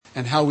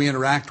and how we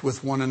interact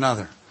with one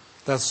another.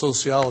 That's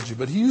sociology.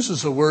 But he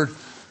uses a word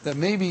that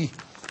maybe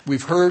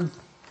we've heard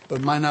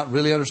but might not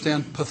really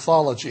understand,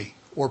 pathology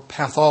or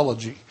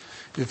pathology,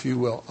 if you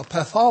will. A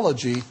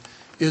pathology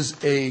is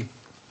it's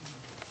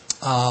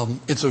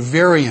a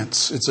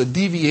variance. It's a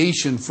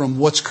deviation from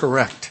what's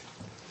correct.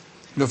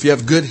 If you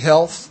have good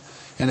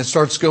health and it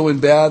starts going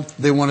bad,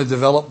 they want to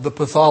develop the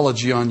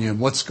pathology on you and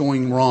what's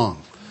going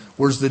wrong.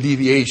 Where's the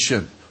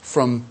deviation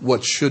from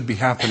what should be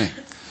happening?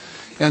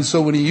 And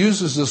so when he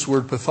uses this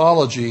word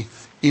pathology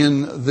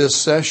in this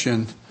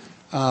session,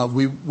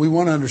 we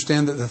want to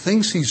understand that the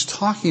things he's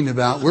talking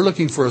about, we're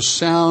looking for a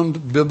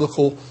sound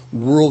biblical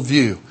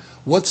worldview.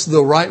 What's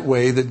the right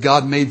way that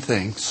God made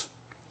things?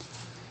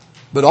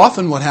 But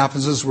often what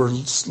happens is we're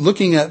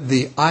looking at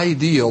the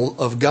ideal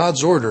of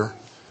God's order.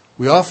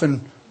 We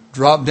often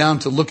drop down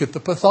to look at the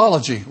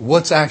pathology.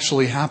 What's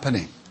actually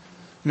happening?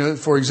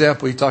 For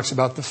example, he talks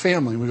about the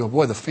family. We go,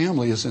 boy, the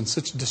family is in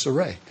such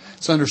disarray.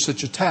 It's under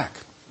such attack.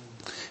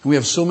 And we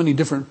have so many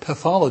different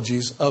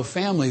pathologies of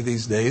family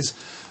these days.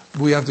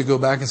 We have to go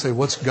back and say,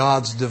 what's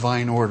God's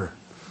divine order?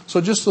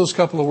 So just those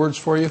couple of words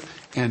for you.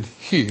 And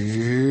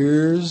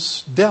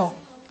here's Del.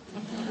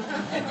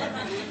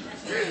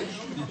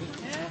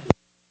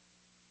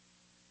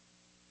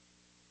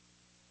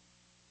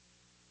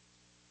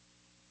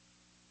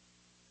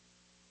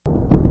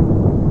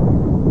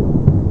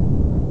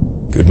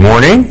 Good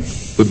morning.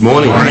 Good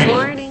morning. Good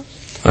morning.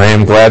 I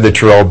am glad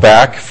that you're all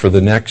back for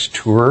the next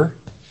tour.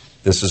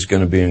 This is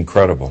going to be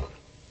incredible.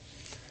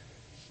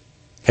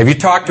 Have you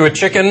talked to a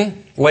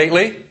chicken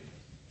lately?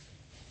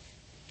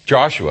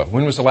 Joshua,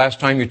 when was the last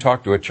time you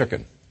talked to a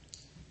chicken?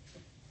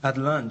 At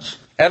lunch.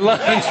 At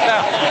lunch.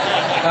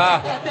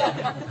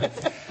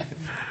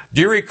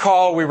 Do you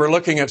recall we were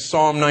looking at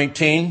Psalm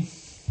 19?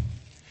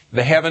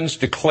 The heavens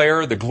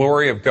declare the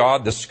glory of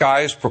God. The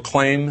skies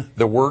proclaim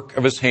the work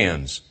of His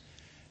hands.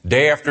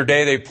 Day after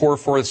day they pour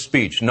forth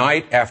speech.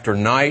 Night after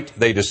night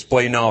they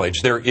display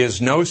knowledge. There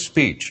is no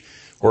speech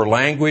or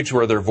language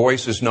where their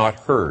voice is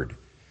not heard.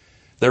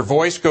 Their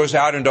voice goes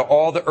out into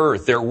all the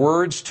earth, their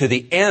words to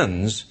the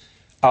ends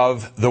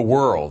of the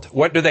world.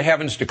 What do the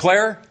heavens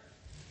declare?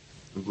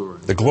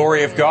 The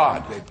glory of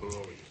God.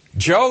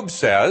 Job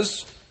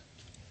says,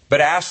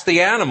 but ask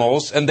the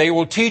animals and they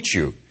will teach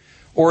you,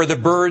 or the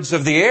birds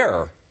of the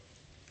air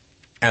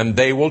and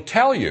they will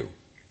tell you,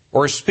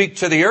 or speak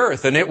to the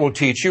earth and it will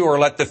teach you, or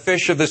let the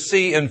fish of the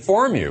sea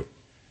inform you.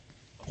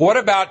 What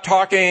about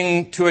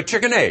talking to a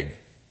chicken egg?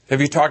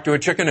 Have you talked to a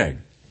chicken egg?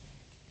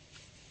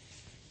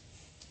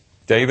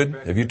 David,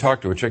 have you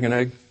talked to a chicken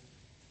egg?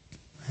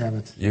 I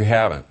haven't. You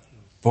haven't.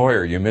 Boy,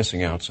 are you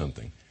missing out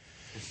something.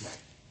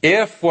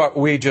 If what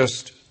we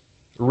just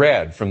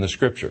read from the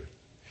Scripture,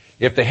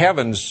 if the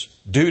heavens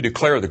do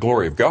declare the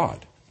glory of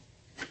God,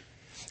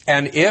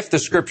 and if the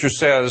Scripture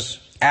says,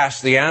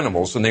 ask the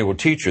animals and they will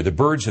teach you, the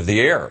birds of the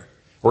air,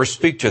 or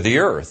speak to the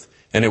earth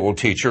and it will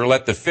teach you, or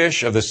let the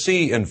fish of the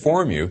sea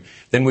inform you,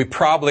 then we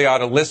probably ought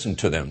to listen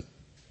to them.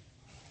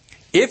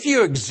 If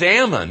you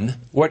examine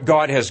what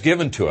God has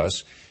given to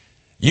us,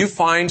 you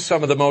find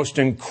some of the most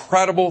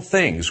incredible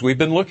things. We've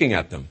been looking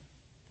at them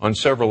on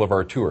several of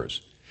our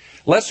tours.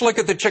 Let's look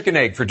at the chicken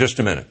egg for just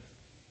a minute.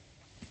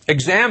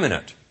 Examine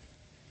it.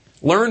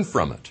 Learn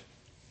from it.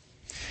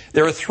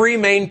 There are three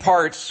main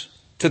parts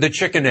to the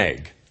chicken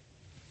egg: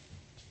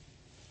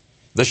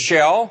 the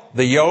shell,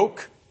 the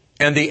yolk,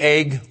 and the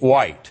egg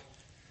white.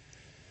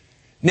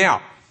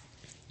 Now,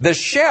 the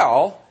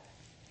shell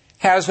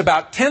has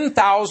about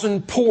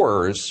 10,000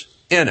 pores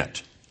in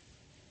it.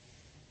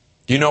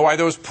 Do you know why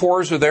those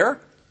pores are there?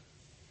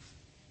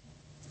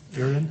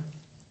 Air in?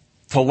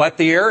 To let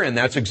the air in.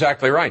 That's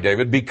exactly right,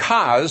 David.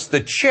 Because the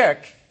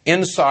chick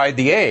inside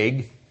the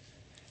egg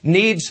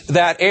needs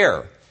that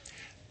air.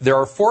 There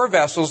are 4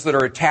 vessels that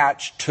are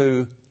attached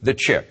to the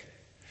chick.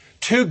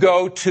 2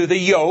 go to the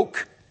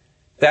yolk.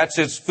 That's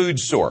its food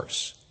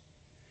source.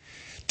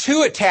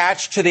 2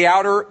 attach to the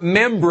outer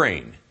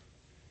membrane.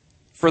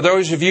 For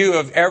those of you who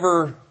have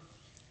ever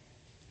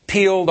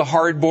peeled a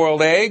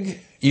hard-boiled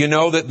egg, you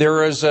know that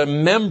there is a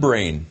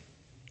membrane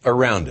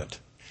around it.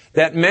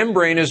 That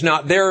membrane is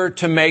not there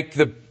to make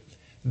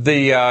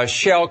the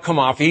shell come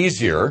off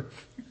easier.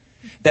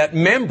 That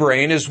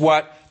membrane is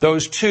what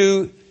those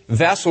 2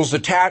 vessels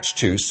attach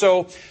to.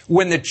 So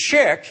when the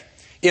chick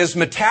is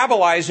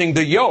metabolizing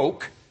the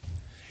yolk,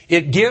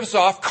 it gives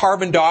off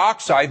carbon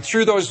dioxide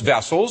through those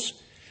vessels.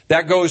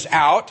 That goes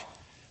out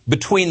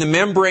between the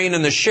membrane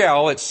and the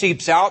shell. It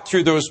seeps out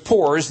through those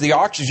pores. The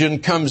oxygen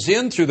comes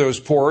in through those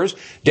pores,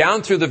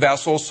 down through the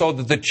vessels so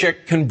that the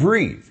chick can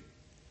breathe.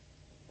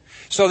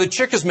 So the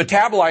chick is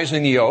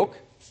metabolizing the yolk,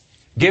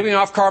 giving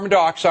off carbon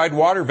dioxide,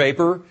 water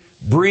vapor,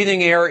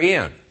 breathing air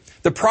in.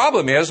 The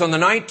problem is, on the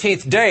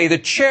 19th day, the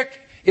chick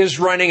is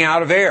running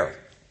out of air.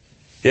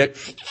 It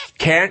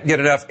can't get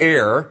enough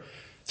air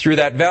through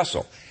that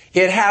vessel.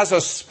 It has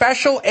a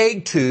special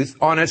egg tooth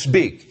on its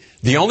beak.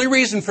 The only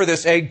reason for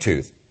this egg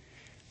tooth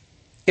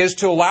is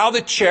to allow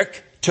the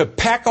chick to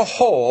peck a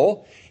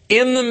hole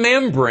in the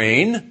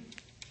membrane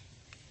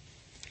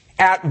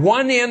at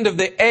one end of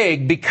the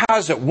egg,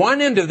 because at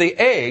one end of the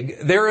egg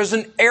there is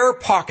an air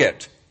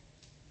pocket.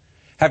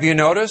 Have you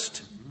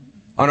noticed?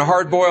 On a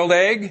hard-boiled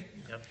egg,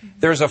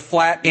 there's a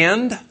flat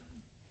end.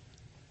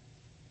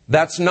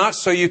 That's not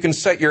so you can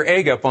set your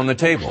egg up on the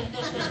table.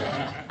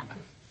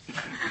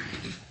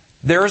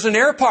 There's an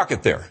air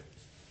pocket there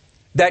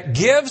that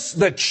gives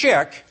the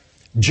chick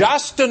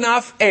just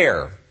enough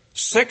air,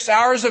 6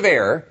 hours of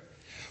air,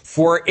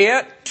 for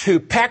it to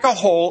peck a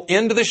hole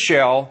into the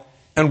shell,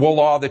 and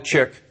voila, the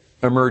chick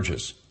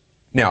emerges.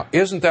 Now,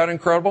 isn't that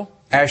incredible?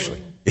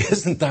 Ashley,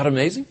 isn't that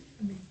amazing?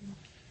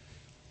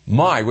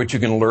 My, what you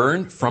can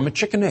learn from a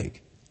chicken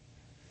egg.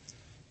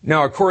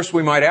 Now, of course,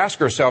 we might ask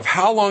ourselves,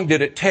 how long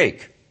did it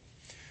take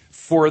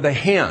for the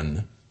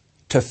hen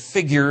to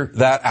figure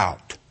that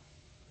out?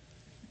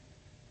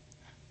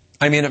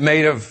 I mean, it may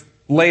have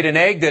laid an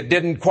egg that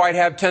didn't quite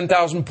have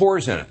 10,000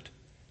 pores in it.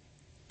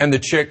 And the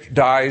chick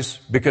dies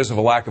because of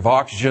a lack of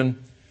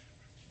oxygen,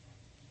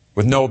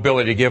 with no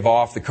ability to give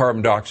off the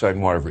carbon dioxide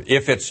and whatever.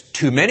 If it's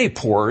too many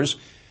pores,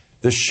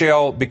 the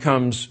shell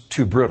becomes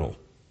too brittle.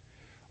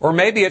 Or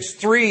maybe it's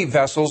 3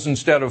 vessels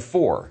instead of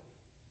 4.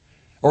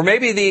 Or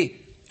maybe the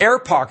air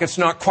pocket's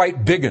not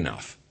quite big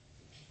enough.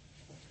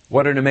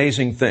 What an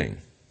amazing thing.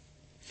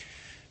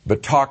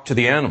 But talk to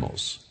the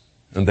animals,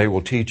 and they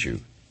will teach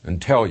you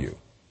and tell you.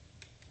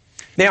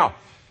 Now,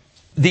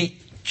 the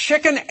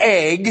chicken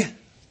egg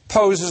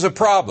poses a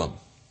problem.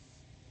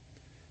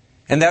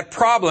 And that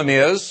problem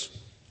is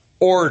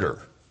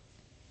order.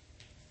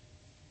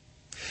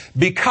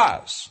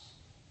 Because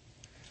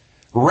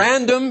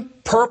random,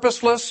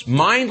 purposeless,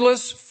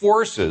 mindless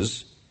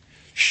forces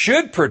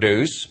should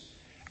produce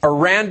a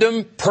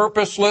random,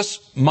 purposeless,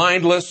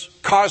 mindless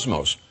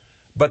cosmos.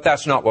 But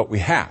that's not what we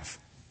have.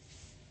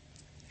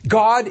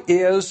 God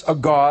is a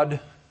God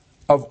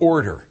of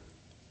order.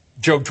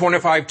 Job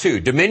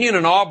 25:2. Dominion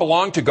and awe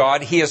belong to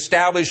God. He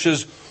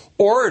establishes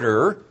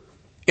order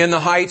in the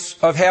heights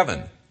of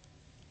heaven.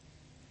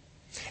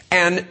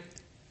 And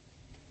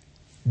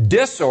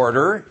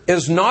disorder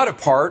is not a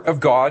part of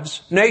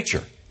God's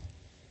nature.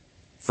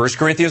 1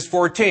 Corinthians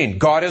 14.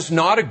 God is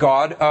not a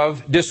God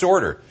of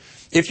disorder.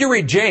 If you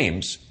read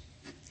James,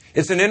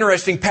 it's an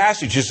interesting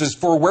passage. It says,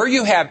 for where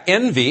you have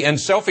envy and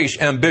selfish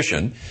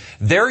ambition,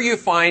 there you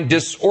find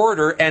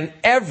disorder and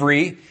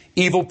every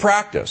evil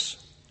practice.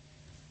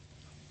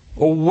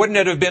 Well, wouldn't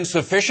it have been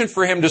sufficient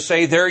for him to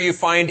say, there you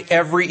find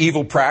every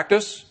evil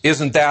practice?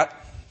 Isn't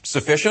that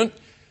sufficient?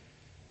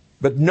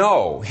 But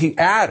no, he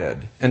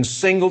added and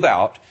singled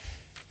out,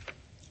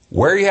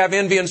 where you have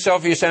envy and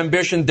selfish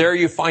ambition, there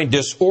you find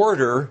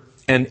disorder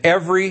and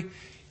every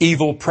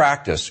evil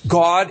practice.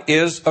 God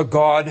is a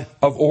God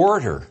of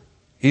order.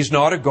 He's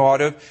not a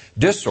God of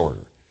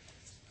disorder.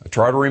 I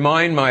try to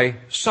remind my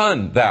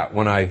son that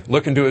when I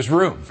look into his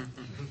room.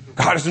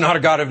 God is not a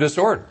God of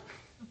disorder.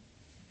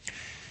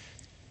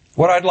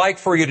 What I'd like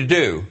for you to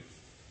do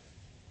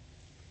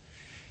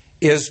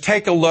is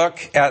take a look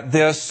at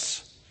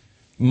this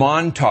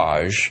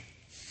montage,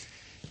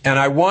 and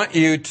I want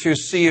you to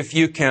see if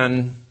you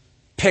can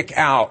pick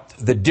out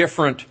the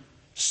different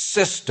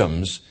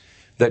systems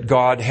that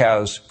God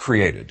has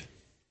created.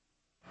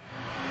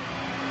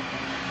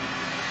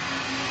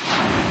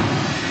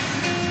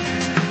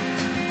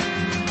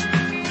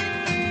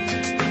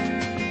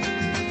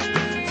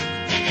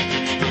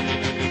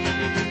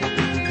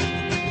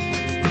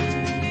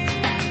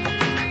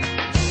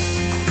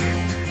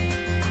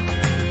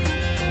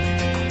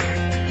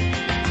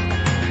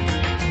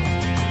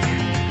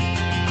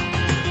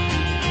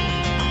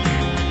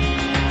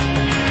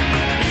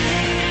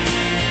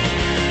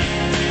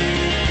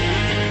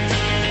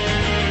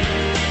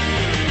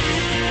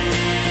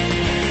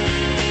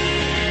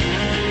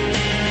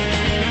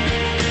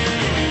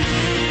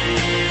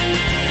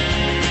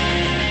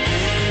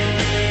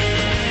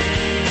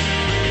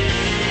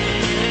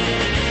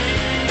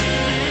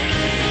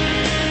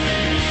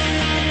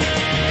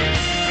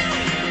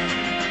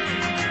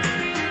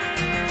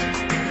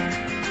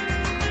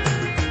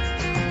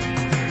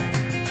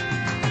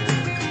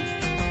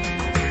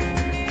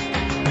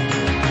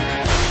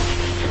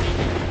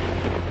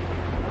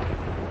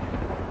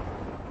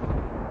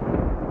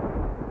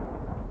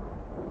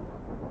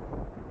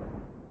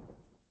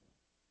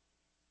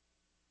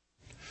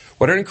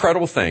 What an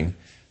incredible thing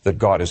that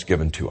God has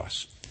given to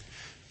us.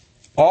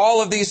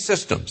 All of these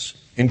systems,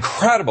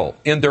 incredible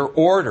in their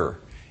order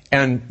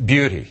and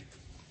beauty.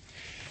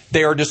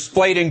 They are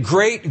displayed in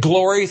great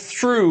glory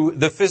through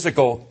the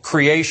physical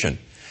creation.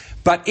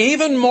 But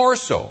even more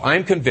so,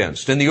 I'm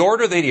convinced, in the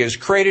order that He has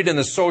created in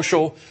the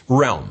social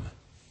realm.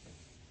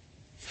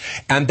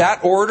 And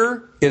that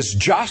order is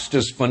just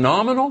as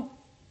phenomenal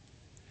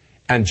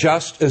and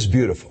just as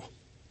beautiful.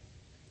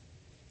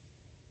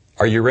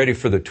 Are you ready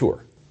for the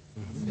tour?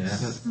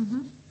 Yes.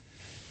 Mm-hmm.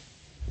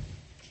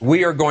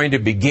 We are going to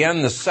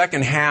begin the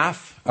second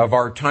half of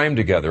our time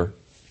together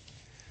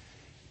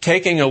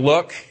taking a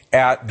look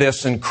at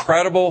this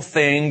incredible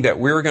thing that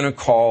we're going to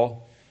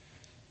call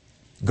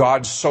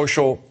God's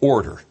social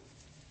order.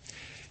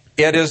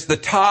 It is the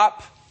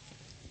top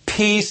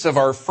piece of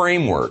our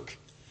framework.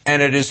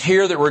 And it is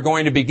here that we're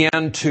going to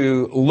begin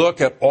to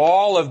look at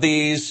all of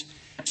these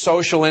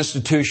social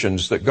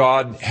institutions that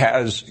God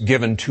has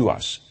given to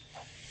us.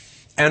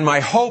 And my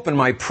hope and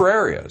my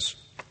prayer is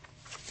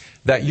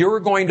that you're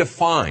going to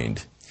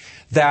find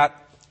that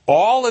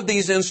all of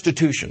these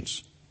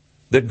institutions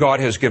that God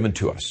has given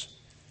to us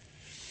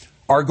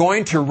are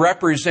going to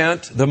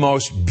represent the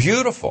most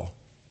beautiful,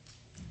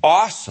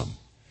 awesome,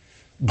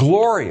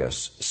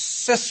 glorious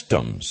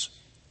systems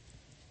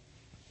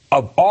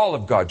of all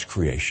of God's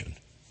creation.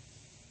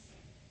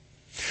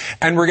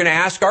 And we're going to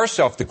ask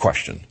ourselves the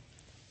question,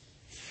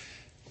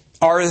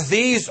 are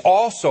these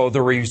also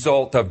the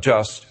result of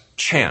just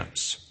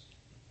chance?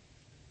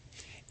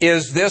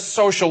 Is this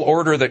social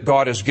order that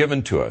God has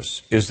given to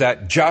us, is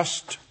that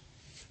just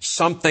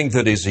something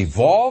that is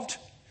evolved?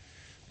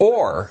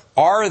 Or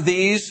are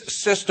these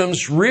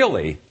systems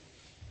really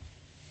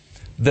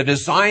the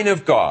design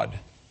of God,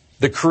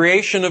 the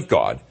creation of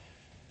God,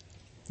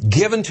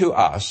 given to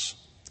us,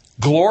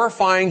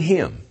 glorifying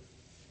Him?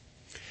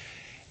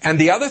 And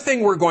the other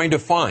thing we're going to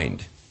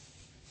find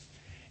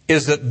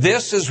is that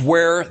this is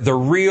where the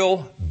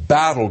real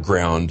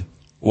battleground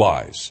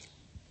lies.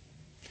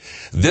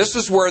 This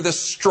is where the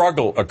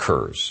struggle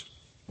occurs.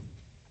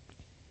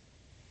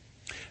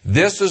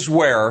 This is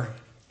where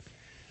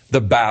the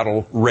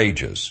battle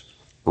rages,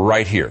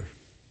 right here.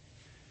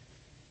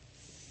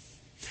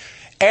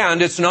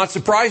 And it's not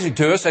surprising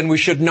to us, and we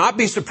should not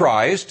be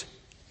surprised,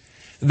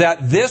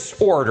 that this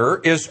order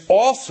is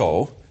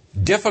also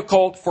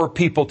difficult for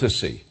people to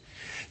see.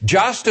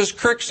 Just as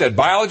Crick said,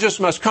 biologists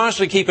must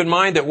constantly keep in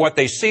mind that what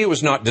they see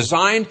was not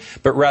designed,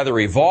 but rather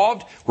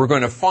evolved. We're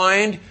going to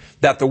find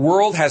that the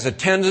world has a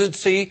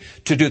tendency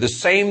to do the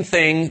same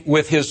thing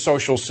with his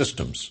social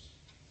systems.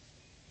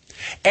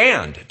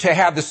 And to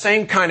have the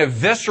same kind of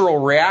visceral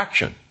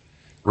reaction.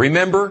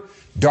 Remember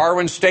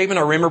Darwin's statement?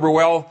 I remember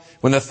well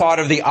when the thought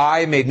of the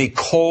eye made me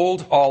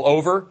cold all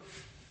over.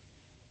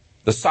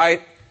 The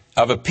sight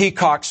of a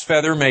peacock's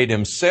feather made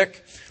him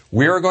sick.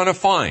 We are going to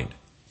find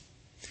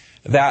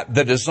that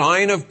the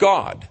design of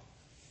God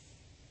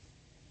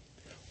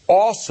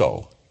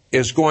also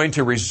is going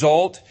to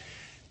result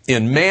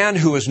in man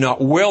who is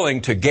not willing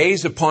to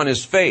gaze upon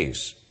his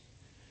face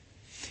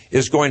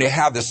is going to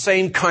have the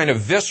same kind of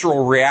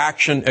visceral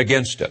reaction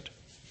against it.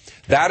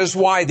 That is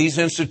why these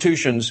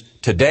institutions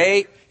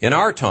today, in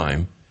our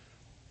time,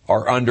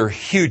 are under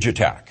huge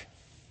attack,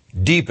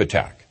 deep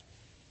attack.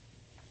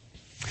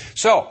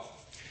 So,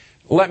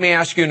 let me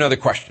ask you another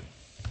question.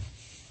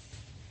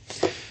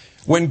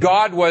 When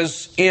God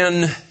was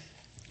in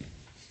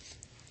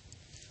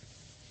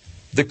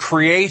the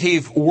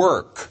creative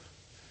work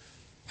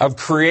of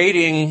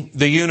creating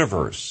the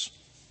universe,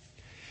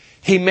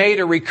 He made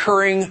a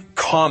recurring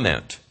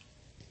comment.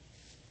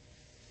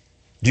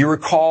 Do you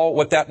recall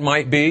what that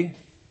might be?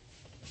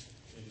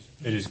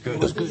 It is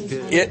good.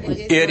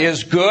 It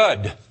is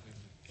good.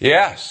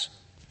 Yes.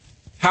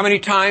 How many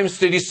times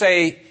did He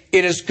say,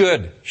 it is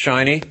good,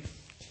 Shiny?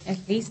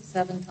 At least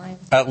 7 times.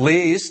 At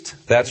least.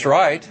 That's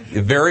right.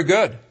 Very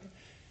good.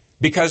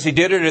 Because He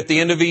did it at the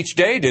end of each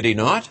day, did He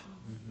not?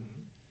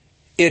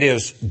 It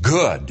is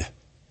good.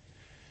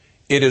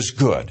 It is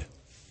good.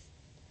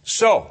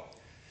 So,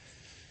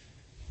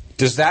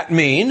 does that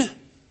mean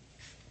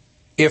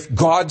if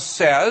God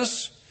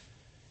says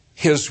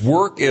His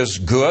work is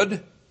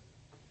good,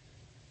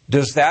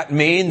 does that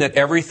mean that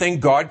everything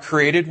God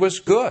created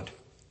was good?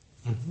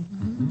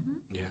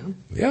 Mm-hmm. Yeah.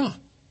 Yeah.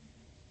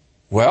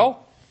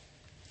 Well,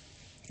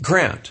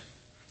 Grant,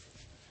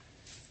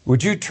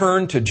 would you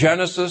turn to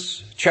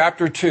Genesis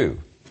chapter 2,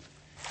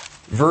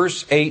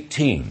 verse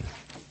 18.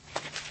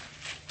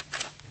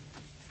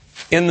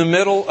 In the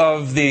middle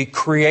of the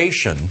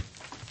creation,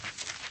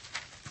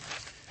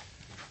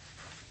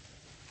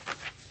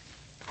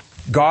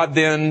 God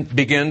then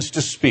begins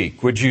to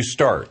speak. Would you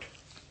start?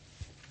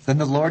 Then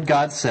the Lord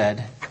God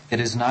said, "It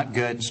is not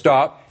good."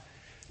 Stop.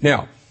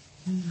 Now,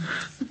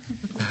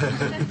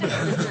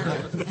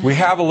 we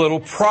have a little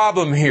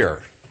problem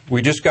here.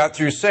 We just got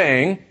through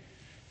saying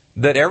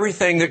that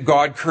everything that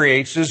God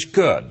creates is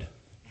good.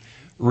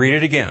 Read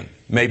it again.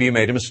 Maybe you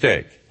made a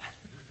mistake.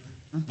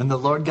 Then the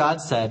Lord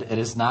God said, "It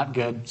is not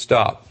good."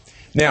 Stop.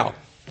 Now,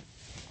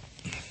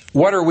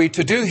 what are we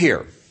to do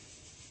here?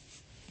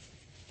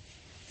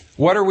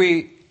 What are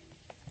we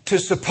to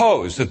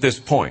suppose at this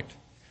point?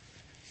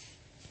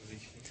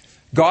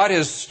 God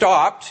has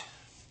stopped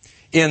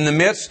in the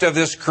midst of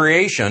this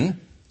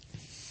creation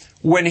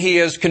when He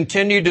has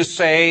continued to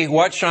say,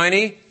 what,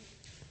 Shiny?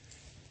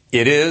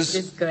 It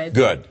is good.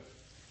 Good.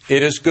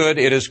 It is good,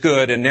 it is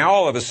good. And now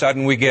all of a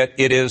sudden we get,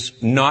 it is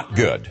not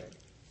good.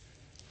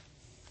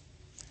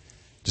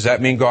 Does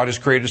that mean God has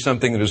created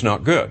something that is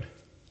not good?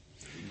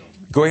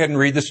 Go ahead and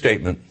read the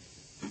statement.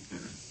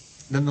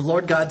 Then the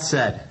Lord God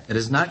said, "It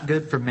is not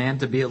good for man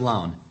to be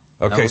alone."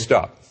 Okay,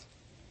 stop.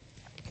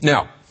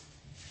 Now,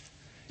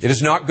 it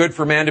is not good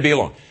for man to be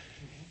alone.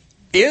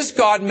 Is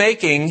God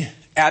making,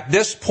 at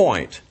this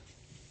point,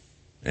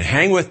 and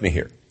hang with me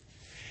here,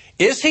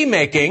 is He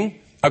making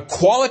a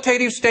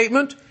qualitative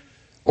statement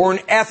or an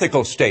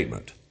ethical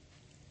statement?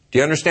 Do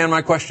you understand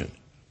my question?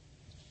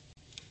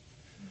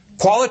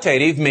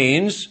 Qualitative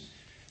means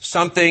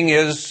something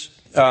is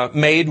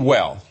made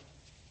well,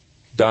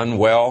 done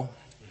well,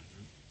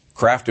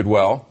 crafted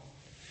well.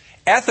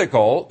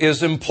 Ethical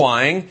is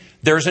implying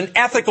there's an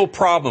ethical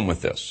problem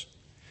with this.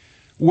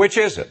 Which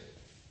is it?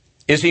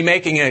 Is he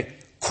making a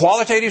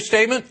qualitative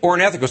statement or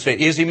an ethical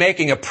statement? Is he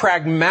making a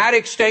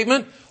pragmatic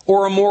statement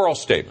or a moral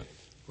statement?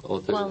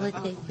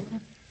 Qualitative.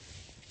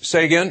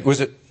 Say again,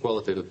 was it?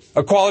 Qualitative.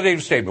 A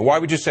qualitative statement. Why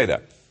would you say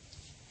that?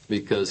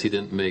 Because he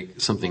didn't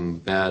make something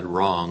bad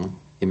wrong.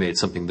 He made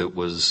something that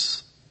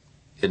was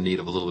in need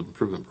of a little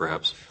improvement,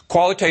 perhaps.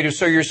 Qualitative,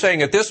 so you're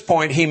saying at this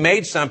point he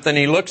made something,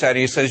 he looks at it,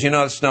 he says,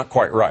 it's not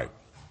quite right.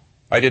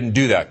 I didn't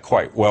do that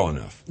quite well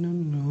enough.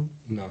 No.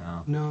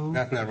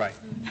 That's not right.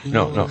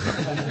 No.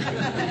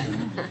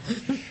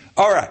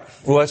 All right,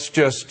 well, let's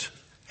just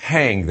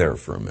hang there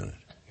for a minute.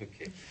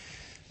 Okay.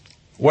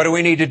 What do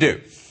we need to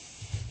do?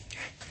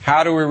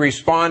 How do we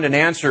respond and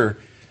answer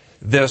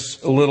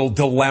this little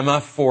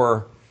dilemma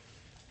for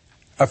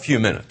a few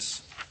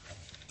minutes?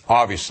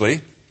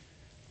 Obviously,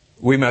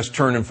 we must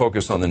turn and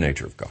focus on the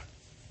nature of God.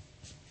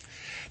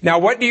 Now,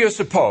 what do you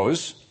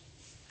suppose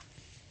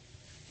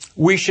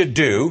we should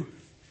do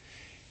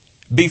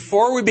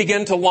before we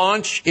begin to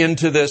launch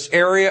into this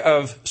area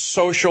of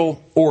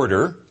social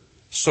order,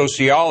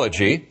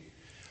 sociology?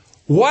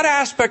 What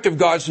aspect of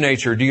God's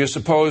nature do you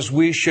suppose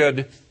we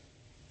should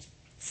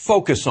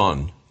focus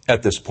on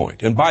at this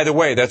point? And by the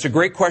way, that's a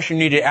great question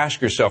you need to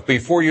ask yourself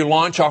before you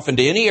launch off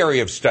into any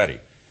area of study.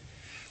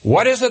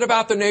 What is it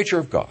about the nature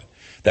of God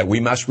that we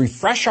must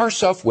refresh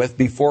ourselves with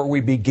before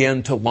we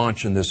begin to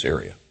launch in this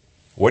area?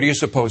 What do you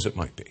suppose it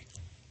might be?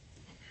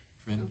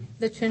 Trinity.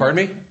 The Trinity.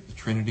 Pardon me?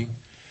 Trinity.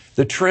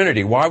 The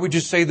Trinity. Why would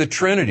you say the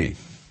Trinity?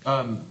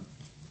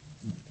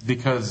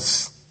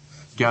 Because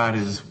God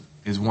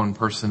is one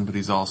person, but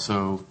He's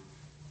also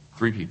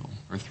three people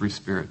or three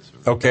spirits.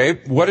 Okay.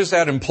 What does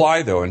that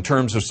imply, though, in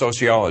terms of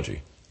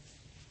sociology?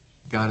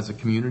 God is a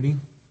community.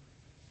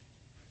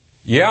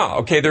 Yeah.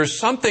 Okay. There's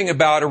something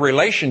about a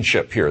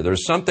relationship here.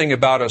 There's something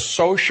about a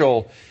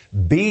social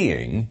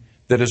being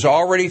that is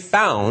already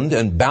found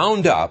and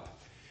bound up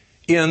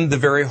in the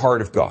very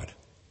heart of God.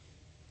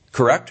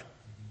 Correct?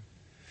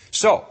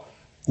 So,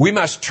 we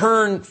must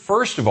turn,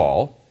 first of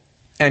all,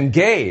 and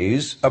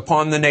gaze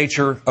upon the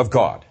nature of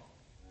God.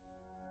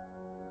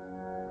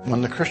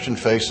 When the Christian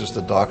faces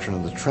the doctrine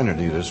of the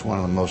Trinity, it is one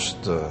of the most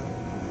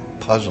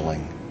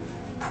puzzling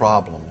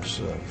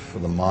problems for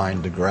the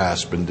mind to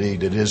grasp.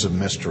 Indeed, it is a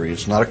mystery.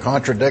 It's not a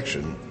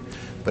contradiction,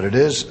 but it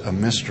is a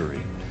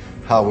mystery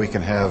how we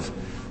can have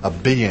a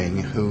being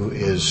who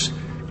is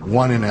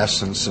one in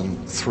essence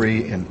and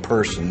three in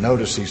person.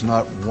 Notice he's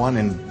not one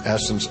in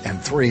essence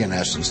and three in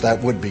essence.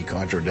 That would be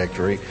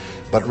contradictory.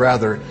 But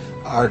rather,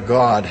 our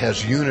God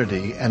has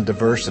unity and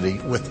diversity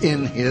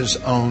within His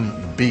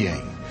own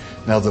being.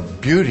 Now, the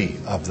beauty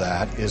of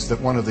that is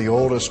that one of the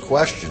oldest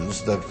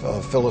questions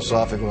of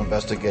philosophical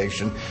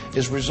investigation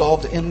is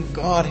resolved in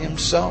God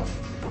Himself.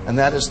 And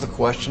that is the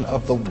question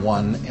of the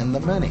one in the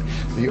many.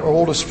 The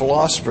oldest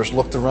philosophers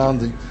looked around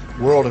the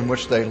world in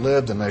which they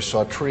lived and they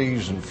saw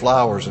trees and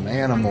flowers and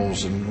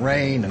animals and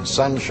rain and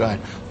sunshine,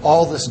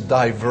 all this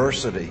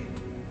diversity.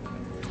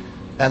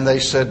 And they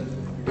said,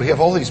 we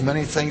have all these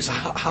many things.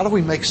 How do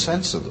we make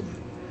sense of them?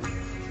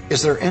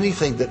 Is there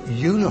anything that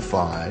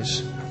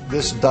unifies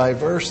this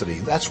diversity?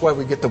 That's why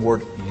we get the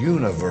word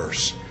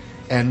universe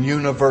and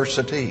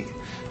university,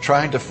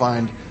 trying to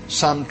find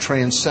some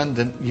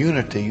transcendent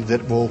unity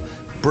that will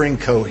bring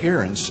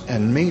coherence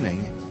and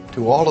meaning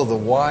to all of the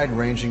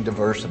wide-ranging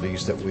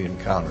diversities that we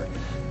encounter.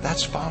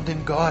 That's found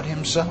in God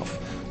Himself,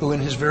 who in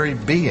His very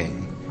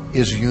being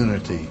is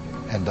unity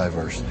and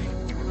diversity.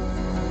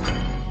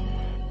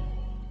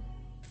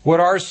 What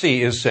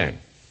R.C. is saying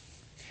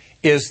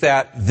is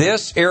that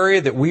this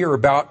area that we are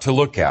about to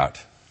look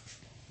at,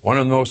 one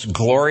of the most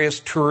glorious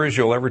tours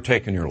you'll ever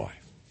take in your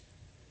life,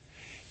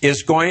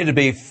 is going to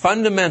be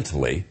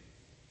fundamentally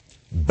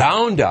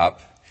bound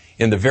up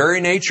in the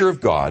very nature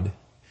of God,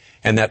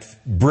 and that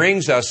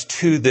brings us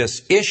to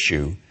this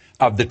issue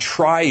of the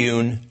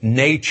triune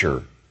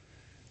nature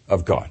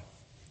of God.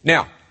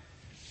 Now,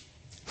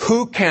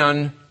 who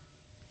can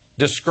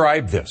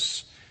describe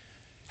this?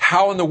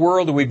 How in the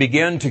world do we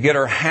begin to get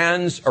our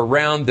hands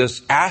around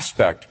this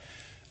aspect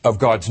of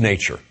God's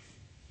nature?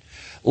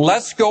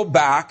 Let's go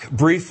back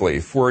briefly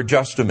for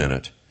just a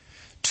minute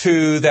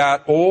to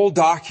that old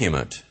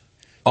document,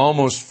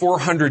 almost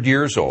 400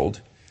 years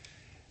old,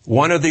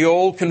 one of the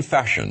old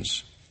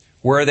confessions,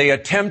 where they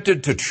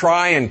attempted to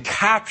try and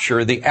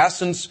capture the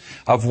essence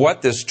of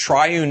what this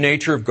triune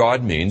nature of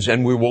God means,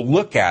 and we will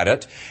look at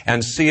it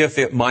and see if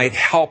it might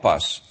help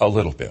us a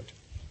little bit.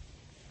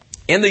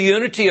 In the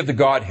unity of the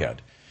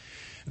Godhead,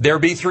 there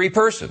be three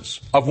persons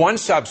of one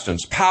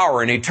substance,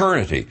 power, and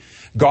eternity.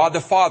 God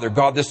the Father,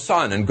 God the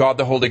Son, and God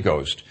the Holy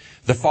Ghost.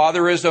 The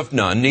Father is of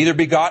none, neither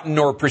begotten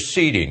nor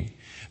proceeding.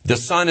 The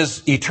Son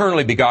is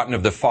eternally begotten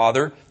of the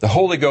Father, the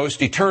Holy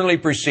Ghost eternally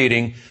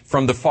proceeding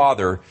from the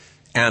Father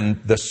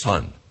and the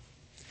Son.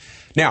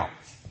 Now,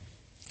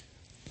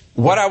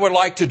 what I would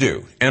like to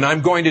do, and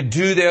I'm going to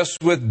do this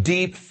with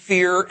deep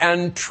fear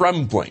and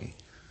trembling,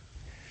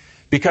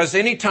 because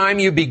anytime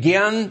you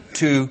begin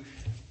to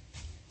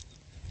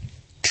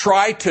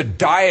try to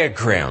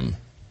diagram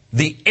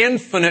the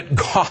infinite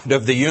God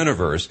of the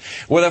universe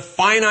with a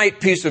finite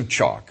piece of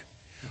chalk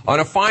on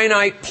a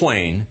finite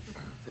plane,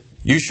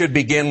 you should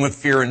begin with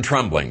fear and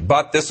trembling.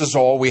 But this is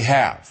all we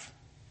have.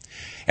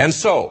 And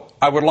so,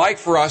 I would like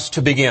for us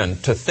to begin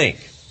to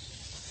think,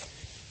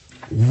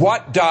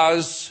 what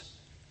does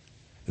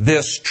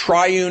this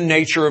triune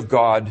nature of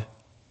God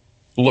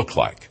look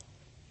like?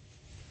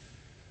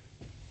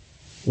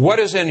 What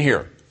is in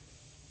here?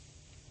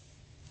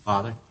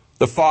 Father.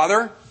 The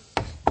Father.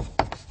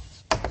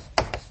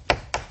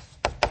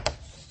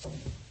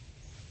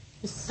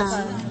 The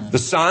Son. The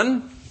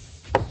Son.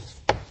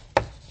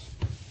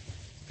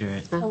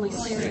 Spirit. Holy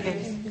Spirit.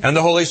 And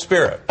the Holy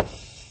Spirit.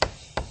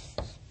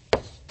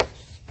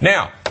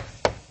 Now,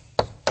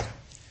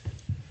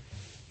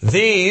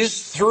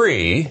 these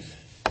three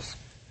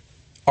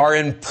are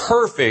in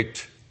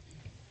perfect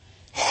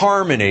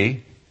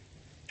harmony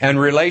and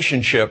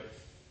relationship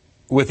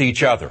with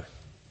each other.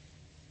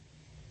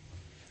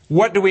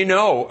 What do we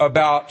know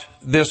about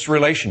this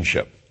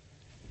relationship?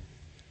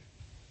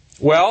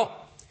 Well,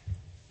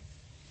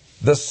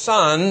 the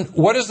Son,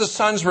 what is the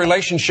Son's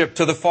relationship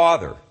to the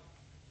Father?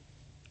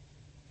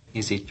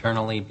 He's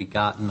eternally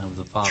begotten of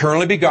the Father.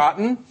 Eternally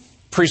begotten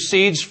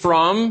proceeds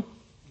from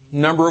a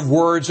number of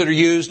words that are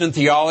used in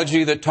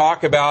theology that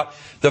talk about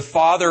the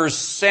Father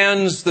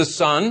sends the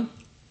Son.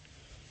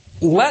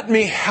 Let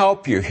me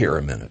help you here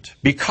a minute,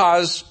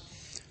 because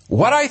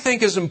what I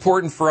think is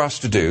important for us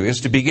to do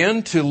is to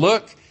begin to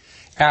look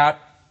at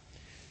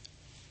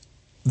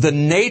the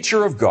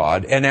nature of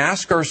God and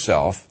ask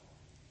ourselves,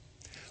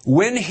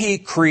 when He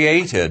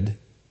created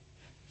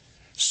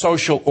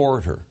social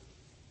order,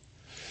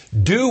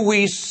 do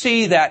we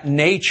see that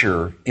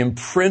nature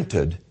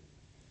imprinted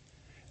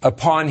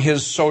upon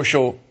His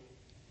social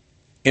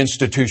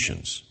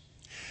institutions?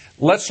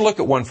 Let's look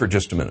at one for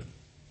just a minute.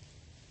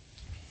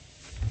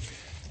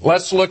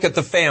 Let's look at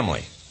the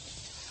family.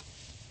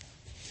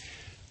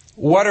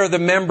 What are the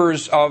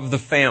members of the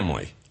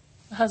family?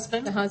 The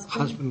husband. The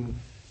husband.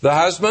 The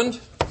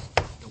husband.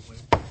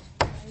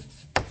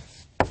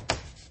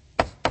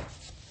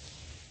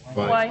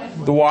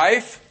 Wife. The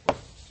wife.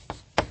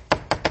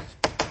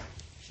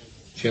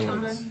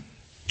 Children.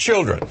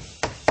 Children.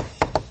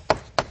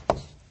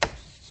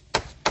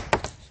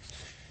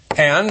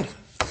 And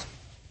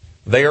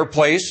they are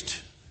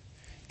placed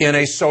in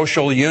a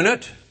social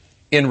unit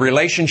in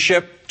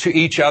relationship to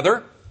each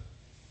other.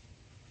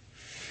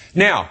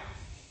 Now,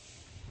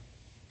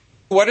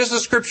 what does the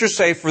Scripture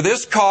say? For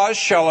this cause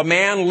shall a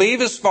man leave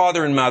his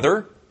father and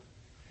mother,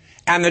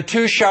 and the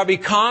two shall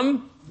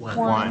become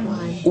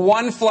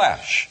one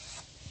flesh.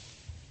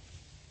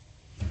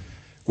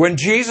 When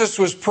Jesus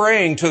was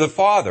praying to the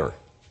Father,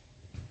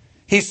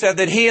 He said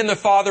that He and the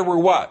Father were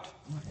what?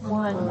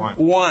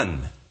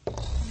 One.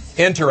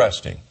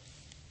 Interesting.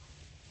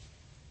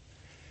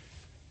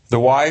 The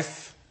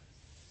wife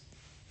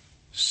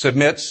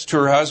submits to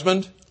her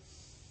husband.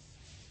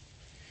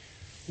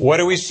 What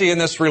do we see in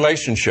this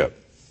relationship?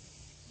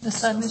 The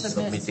Son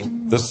submits.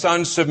 The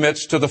Son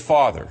submits to the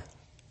Father.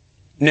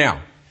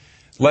 Now,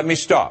 let me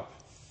stop.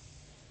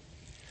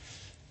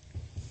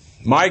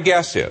 My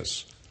guess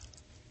is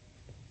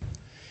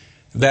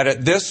that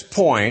at this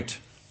point,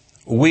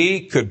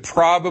 we could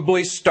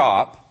probably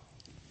stop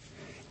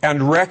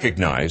and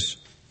recognize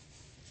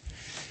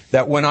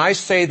that when I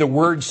say the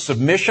word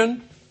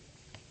submission,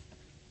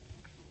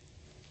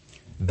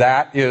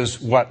 that is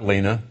what,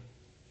 Lena?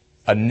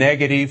 A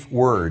negative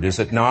word, is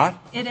it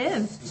not? It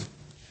is.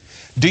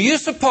 Do you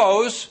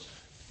suppose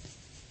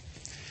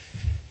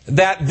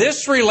that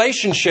this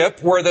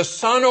relationship where the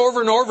Son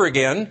over and over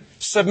again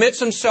submits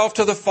himself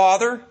to the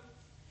Father,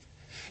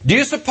 do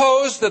you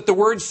suppose that the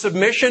word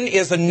submission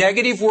is a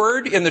negative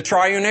word in the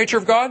triune nature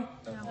of God?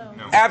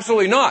 No.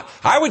 Absolutely not.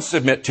 I would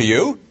submit to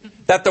you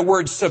that the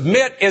word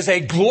submit is a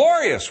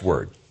glorious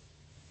word.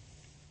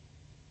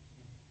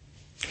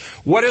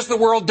 What has the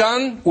world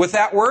done with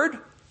that word?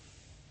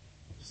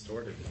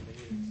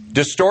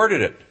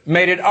 Distorted it.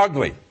 Made it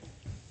ugly.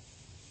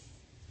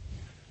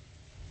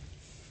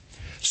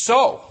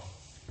 So,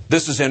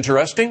 this is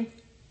interesting.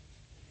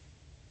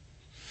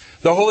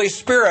 The Holy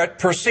Spirit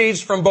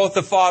proceeds from both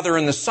the Father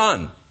and the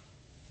Son.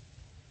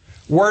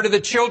 Where do the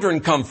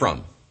children come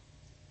from?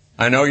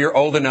 I know you're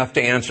old enough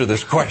to answer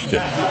this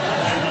question.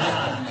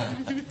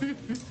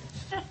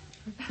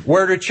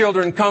 Where do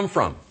children come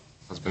from?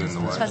 Husband and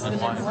the wife.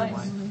 Husband and the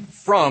wife.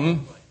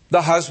 From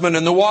the husband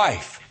and the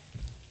wife.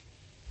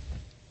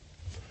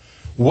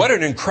 What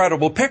an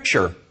incredible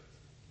picture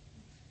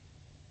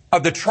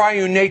of the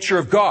triune nature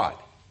of God,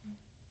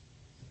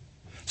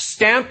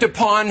 stamped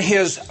upon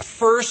His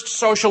first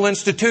social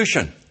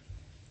institution.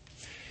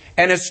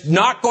 And it's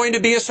not going to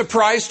be a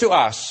surprise to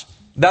us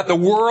that the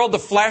world, the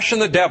flesh,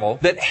 and the devil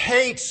that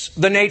hates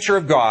the nature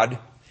of God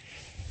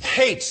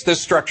hates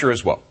this structure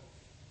as well.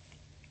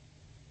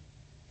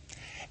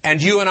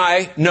 And you and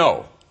I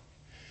know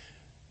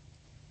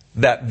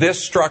that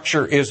this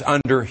structure is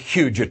under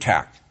huge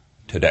attack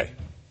today.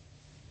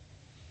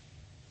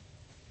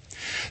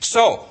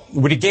 So,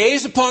 we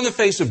gaze upon the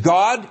face of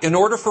God. In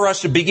order for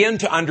us to begin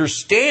to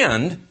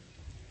understand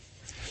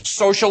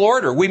social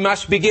order, we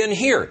must begin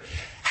here.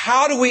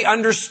 How do we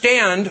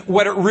understand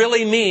what it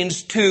really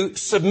means to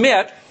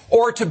submit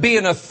or to be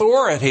an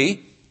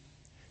authority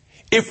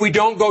if we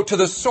don't go to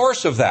the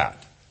source of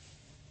that?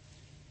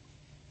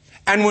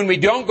 And when we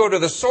don't go to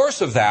the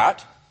source of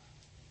that,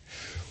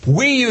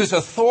 we use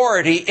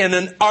authority in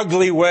an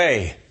ugly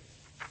way.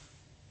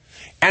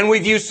 And we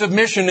view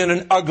submission in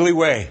an ugly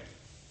way.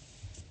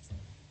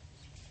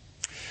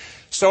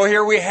 So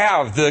here we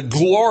have the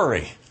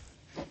glory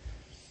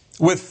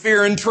with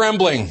fear and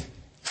trembling.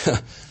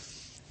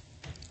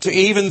 To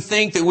even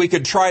think that we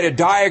could try to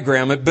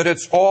diagram it, but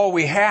it's all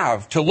we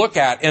have to look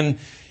at. And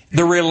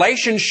the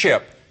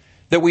relationship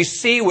that we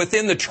see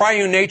within the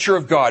triune nature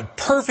of God,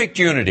 perfect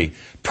unity,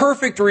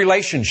 perfect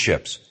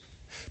relationships,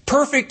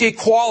 perfect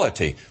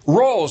equality,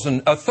 roles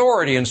and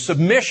authority and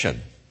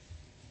submission.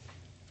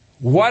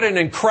 What an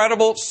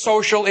incredible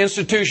social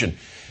institution.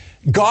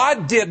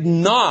 God did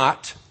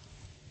not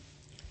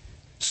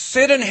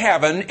sit in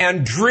heaven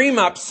and dream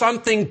up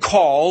something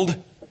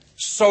called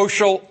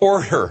social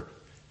order.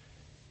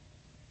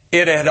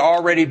 It had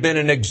already been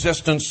in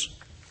existence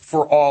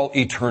for all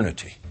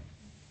eternity.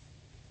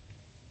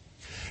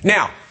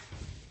 Now,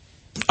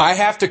 I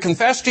have to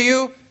confess to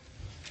you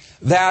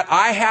that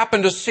I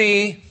happen to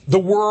see the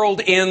world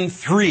in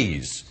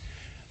threes.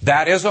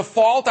 That is a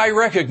fault. I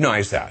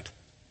recognize that.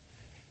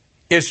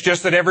 It's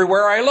just that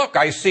everywhere I look,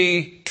 I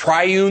see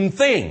triune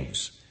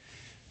things.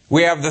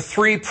 We have the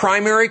three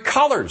primary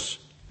colors.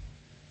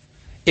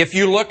 If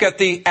you look at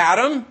the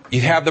atom,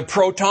 you have the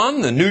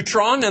proton, the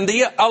neutron, and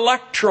the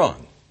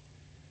electron.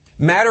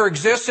 Matter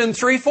exists in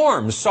three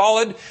forms: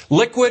 solid,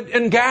 liquid,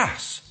 and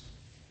gas.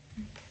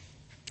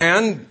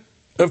 And,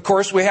 of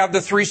course, we have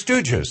the three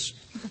stooges.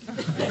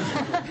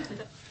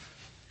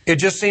 It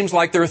just seems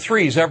like there are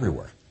threes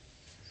everywhere.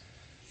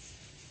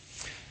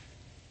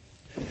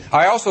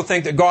 I also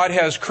think that God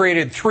has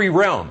created three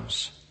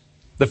realms.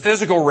 The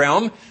physical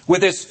realm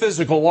with its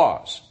physical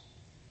laws.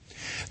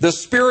 The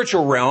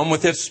spiritual realm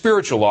with its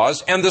spiritual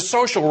laws. And the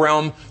social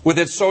realm with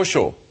its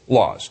social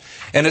laws.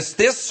 And it's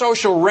this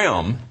social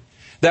realm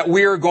that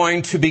we are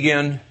going to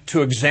begin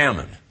to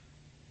examine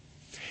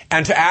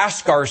and to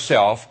ask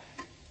ourselves,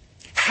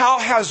 how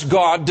has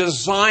God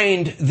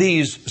designed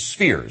these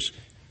spheres?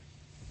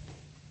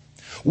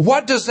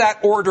 What does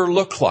that order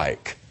look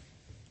like?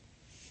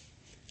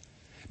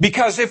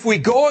 Because if we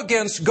go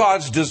against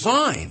God's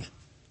design,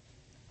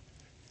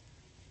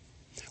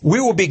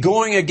 we will be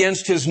going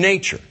against His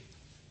nature.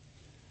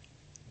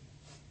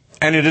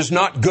 And it is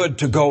not good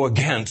to go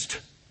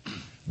against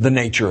the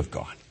nature of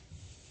God.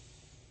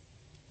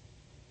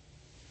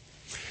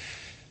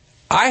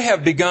 I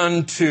have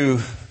begun to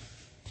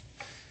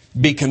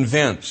be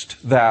convinced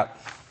that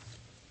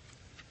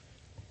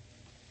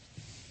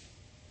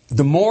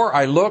the more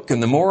I look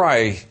and the more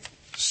I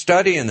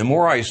study and the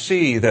more I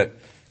see that,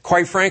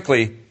 quite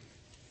frankly,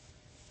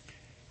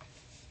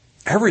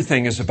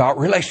 everything is about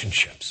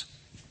relationships.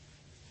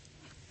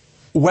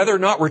 Whether or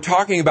not we're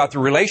talking about the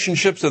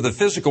relationships of the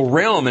physical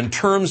realm in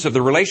terms of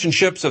the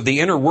relationships of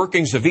the inner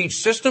workings of each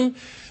system,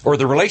 or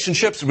the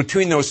relationships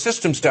between those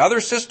systems to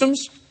other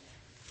systems,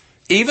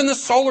 even the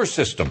solar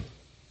system.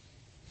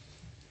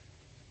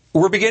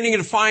 We're beginning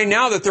to find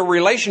now that there are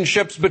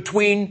relationships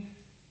between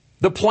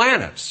the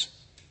planets.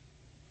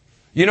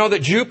 You know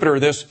that Jupiter,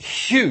 this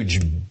huge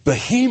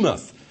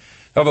behemoth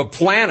of a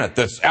planet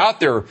that's out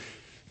there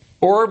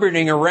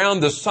orbiting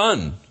around the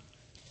sun,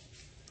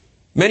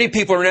 many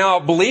people are now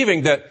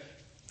believing that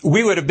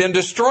we would have been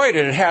destroyed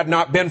if it had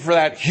not been for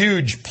that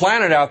huge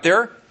planet out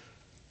there.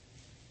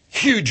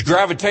 Huge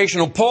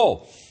gravitational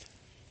pull,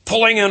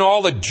 pulling in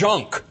all the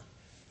junk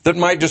that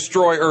might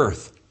destroy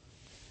Earth.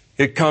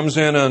 It comes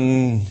in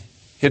and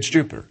hits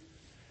Jupiter.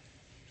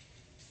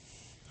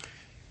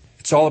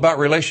 It's all about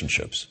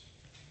relationships.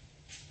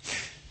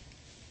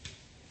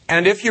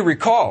 And if you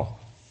recall,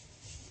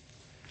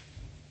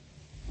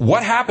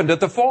 what happened at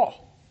the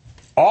fall?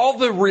 All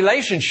the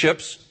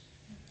relationships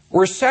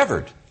were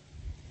severed.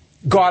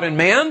 God and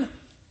man,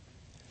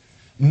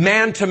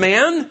 man to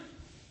man.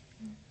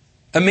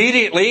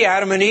 Immediately,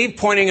 Adam and Eve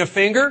pointing a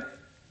finger.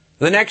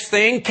 The next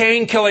thing,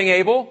 Cain killing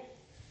Abel.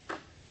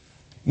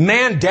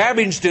 Man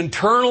damaged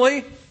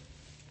internally.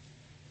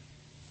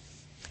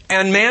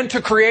 And man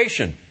to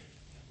creation.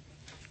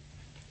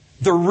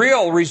 The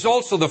real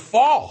results of the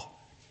fall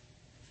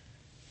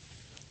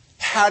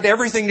had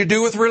everything to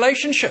do with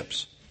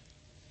relationships.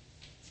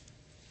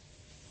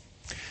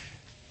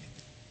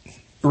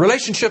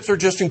 Relationships are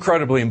just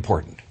incredibly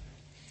important.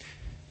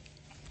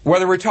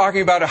 Whether we're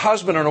talking about a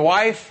husband and a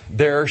wife,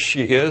 there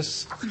she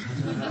is,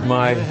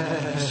 my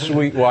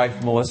sweet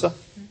wife, Melissa.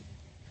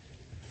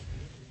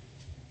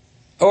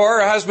 Or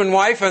a husband and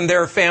wife and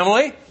their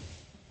family.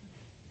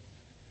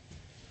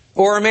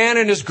 Or a man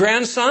and his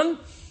grandson.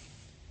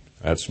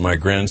 That's my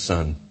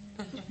grandson,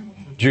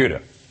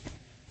 Judah.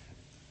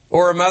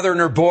 Or a mother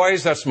and her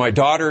boys, that's my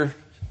daughter,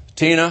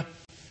 Tina,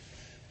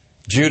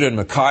 Judah and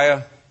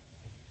Micaiah.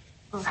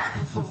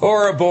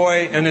 Or a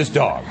boy and his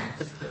dog.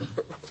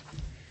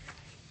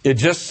 It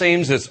just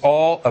seems it's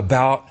all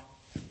about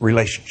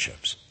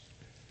relationships.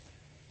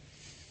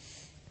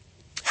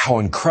 How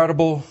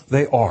incredible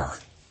they are.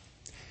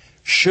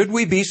 Should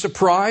we be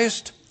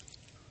surprised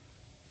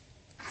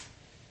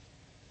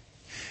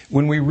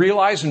when we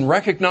realize and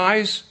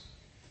recognize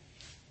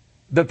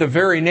that the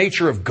very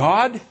nature of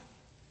God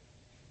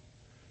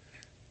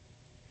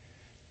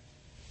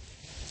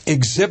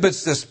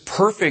exhibits this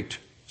perfect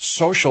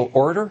social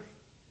order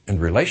and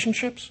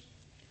relationships?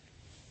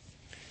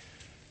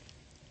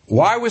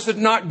 Why was it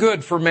not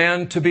good for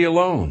man to be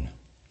alone?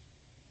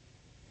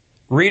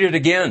 Read it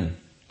again,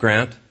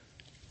 Grant.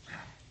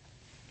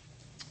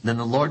 Then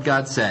the Lord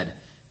God said,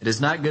 "It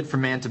is not good for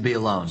man to be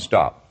alone."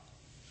 Stop.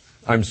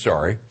 I'm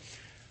sorry.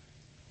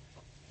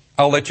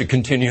 I'll let you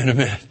continue in a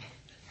minute.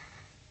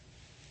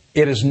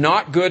 It is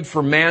not good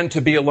for man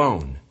to be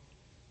alone.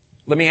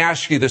 Let me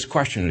ask you this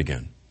question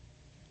again.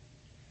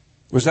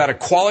 Was that a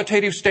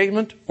qualitative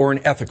statement or an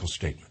ethical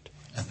statement?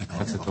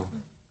 Ethical.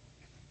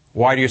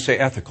 Why do you say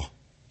ethical?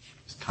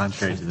 It's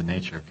contrary to the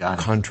nature of God.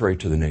 Contrary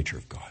to the nature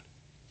of God.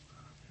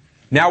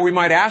 Now we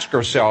might ask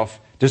ourselves,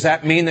 does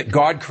that mean that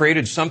God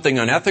created something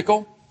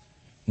unethical?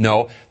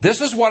 No. This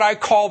is what I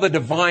call the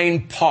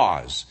divine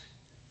pause.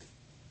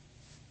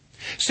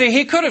 See,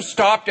 he could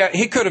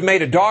have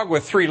made a dog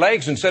with 3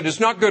 legs and said,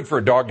 it's not good for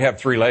a dog to have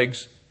 3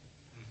 legs.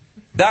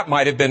 That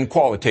might have been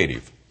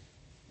qualitative.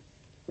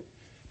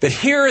 But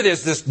here it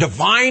is, this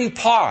divine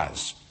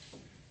pause.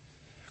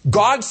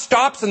 God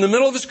stops in the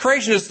middle of His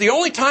creation. It's the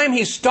only time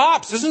He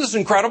stops. Isn't this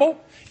incredible?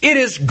 It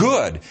is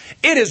good.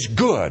 It is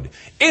good.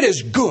 It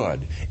is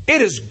good.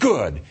 It is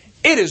good.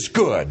 It is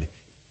good.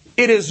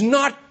 It is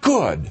not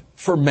good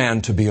for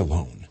man to be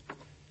alone.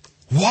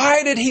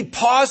 Why did He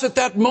pause at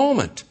that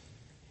moment?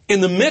 In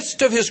the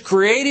midst of His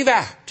creative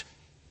act.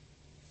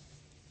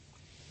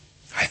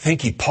 I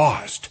think He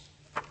paused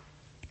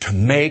to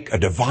make a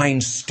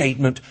divine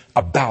statement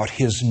about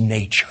His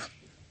nature.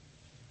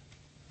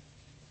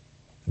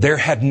 There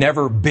had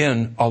never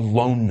been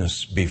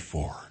aloneness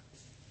before.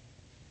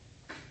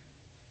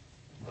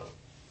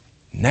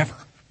 Never.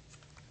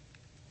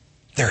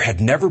 There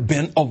had never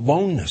been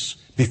aloneness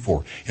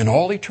before in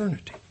all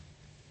eternity.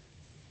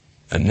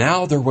 And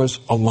now there was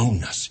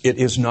aloneness. It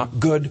is not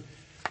good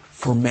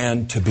for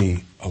man to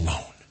be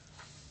alone.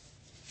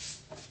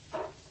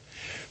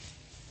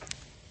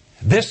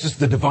 This is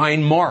the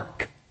divine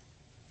mark.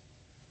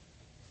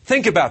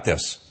 Think about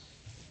this.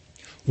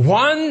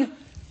 1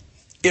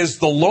 is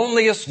the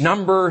loneliest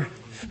number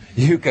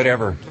you could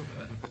ever...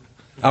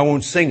 I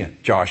won't sing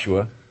it,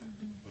 Joshua.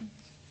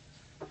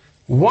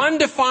 1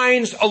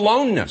 defines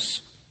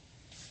aloneness.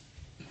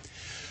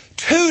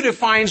 2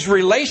 defines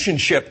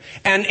relationship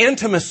and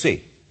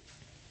intimacy.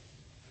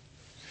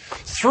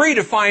 3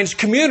 defines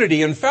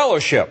community and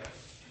fellowship.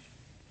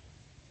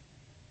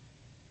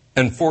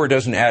 And 4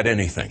 doesn't add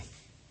anything.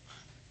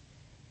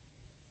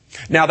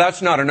 Now,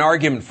 that's not an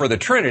argument for the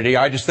Trinity.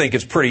 I just think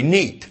it's pretty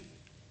neat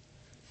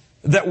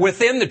that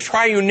within the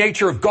triune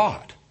nature of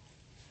God,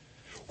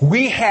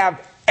 we have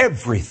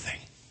everything.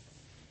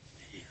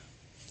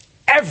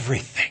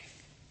 Everything.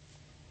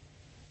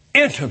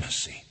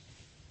 Intimacy.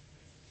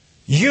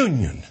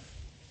 Union.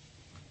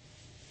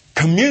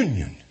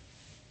 Communion.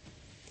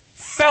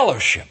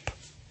 Fellowship.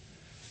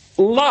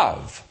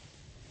 Love.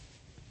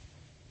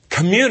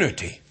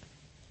 Community.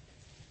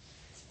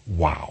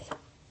 Wow.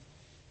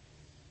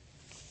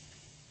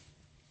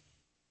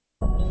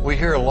 We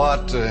hear a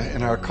lot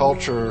in our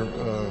culture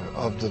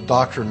of the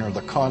doctrine or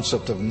the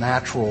concept of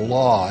natural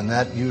law, and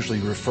that usually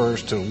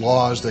refers to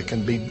laws that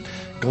can be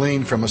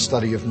gleaned from a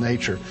study of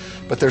nature.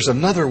 But there's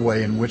another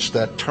way in which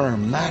that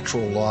term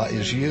natural law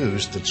is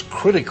used that's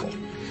critical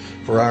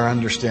for our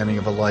understanding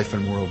of a life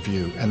and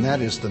worldview, and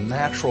that is the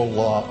natural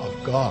law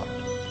of God.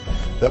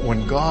 That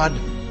when God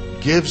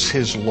gives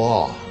His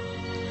law,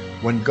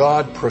 when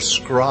God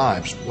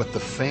prescribes what the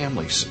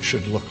family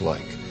should look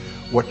like,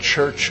 what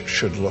church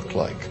should look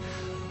like,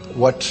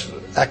 what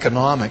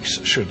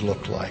economics should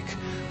look like,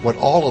 what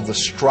all of the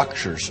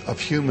structures of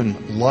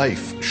human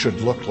life should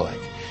look like,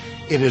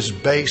 it is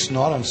based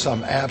not on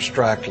some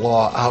abstract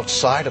law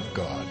outside of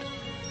God,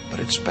 but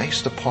it's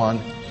based upon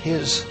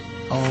His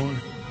own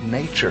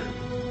nature.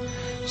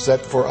 So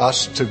that for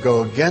us to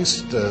go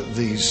against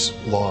these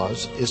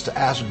laws is to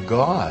ask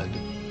God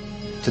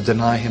to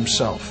deny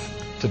Himself,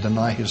 to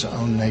deny His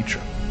own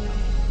nature.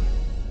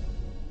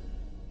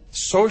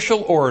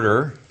 Social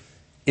order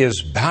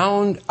is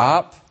bound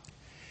up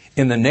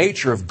in the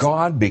nature of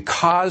God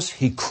because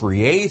He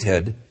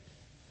created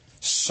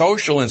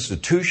social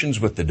institutions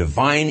with the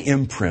divine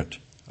imprint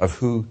of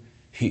who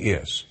He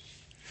is.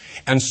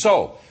 And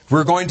so,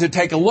 we're going to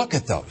take a look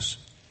at those.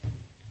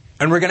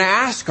 And we're going to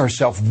ask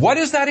ourselves, what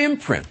is that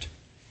imprint?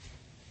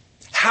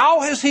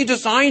 How has He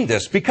designed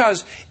this?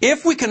 Because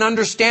if we can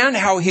understand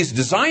how He's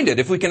designed it,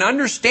 if we can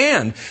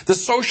understand the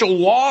social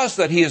laws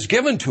that He has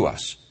given to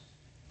us,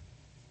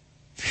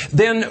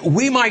 then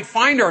we might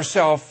find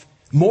ourselves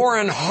more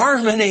in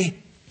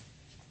harmony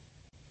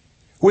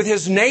with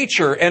His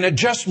nature, and it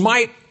just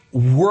might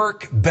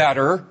work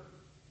better.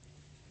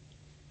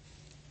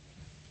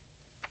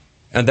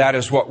 And that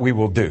is what we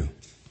will do.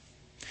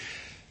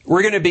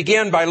 We're going to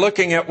begin by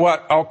looking at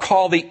what I'll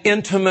call the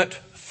intimate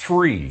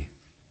three.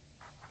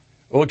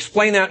 We'll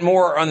explain that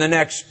more on the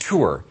next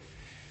tour.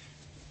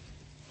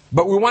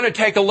 But we want to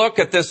take a look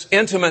at this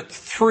intimate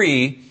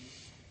three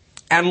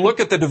and look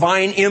at the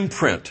divine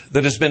imprint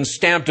that has been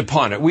stamped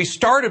upon it. We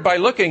started by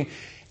looking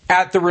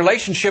at the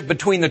relationship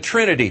between the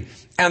Trinity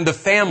and the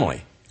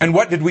family. And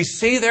what did we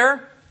see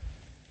there?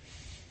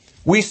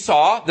 We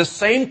saw the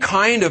same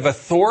kind of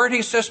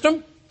authority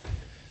system,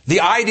 the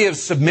idea of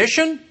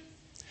submission,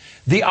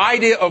 the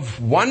idea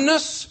of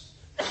oneness,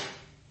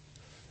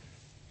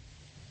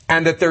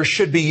 and that there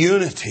should be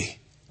unity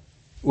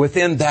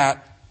within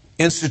that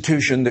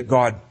institution that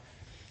God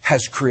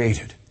has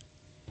created.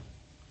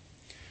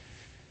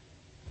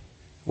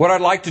 What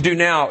I'd like to do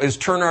now is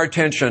turn our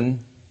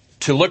attention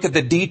to look at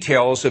the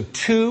details of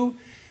two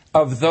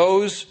of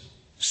those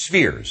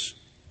spheres.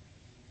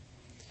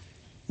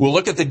 We'll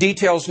look at the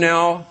details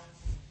now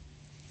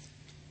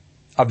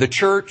of the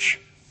church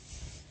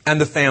and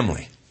the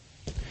family.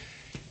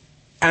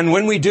 And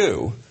when we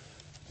do,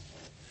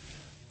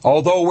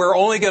 although we're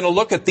only going to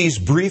look at these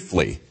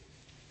briefly,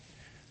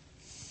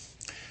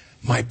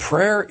 my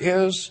prayer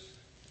is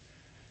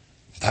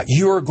that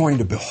you are going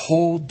to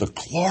behold the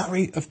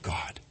glory of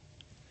God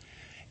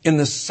in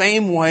the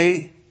same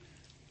way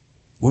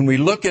when we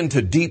look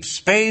into deep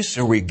space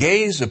or we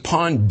gaze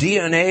upon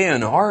DNA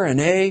and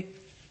RNA,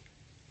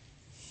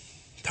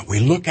 that we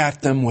look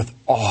at them with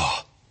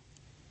awe.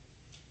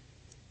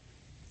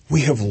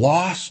 We have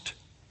lost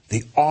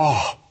the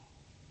awe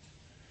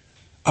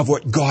of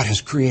what God has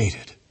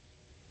created.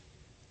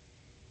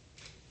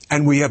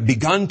 And we have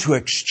begun to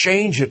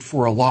exchange it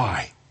for a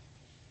lie.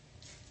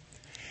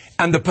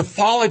 And the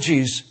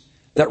pathologies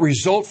that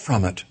result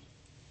from it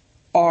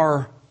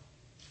are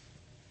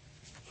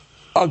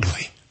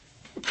ugly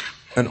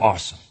and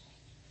awesome.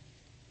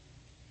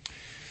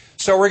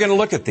 So we're going to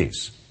look at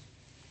these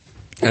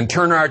and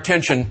turn our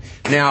attention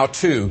now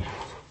to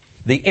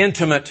the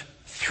intimate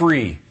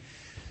three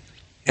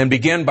and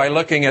begin by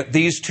looking at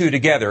these two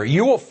together.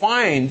 You will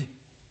find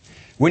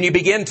when you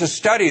begin to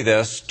study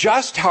this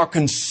just how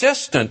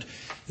consistent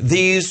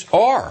these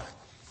are.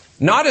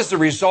 Not as a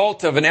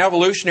result of an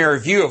evolutionary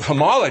view of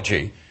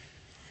homology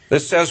that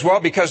says, well,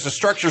 because the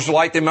structures are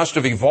alike, they must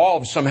have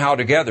evolved somehow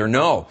together.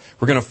 No,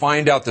 we're going to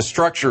find out the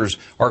structures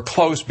are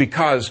close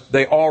because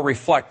they all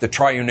reflect the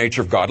triune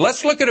nature of God.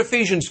 Let's look at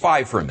Ephesians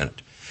 5 for a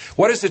minute.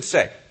 What does it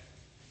say?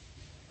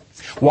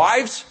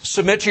 Wives,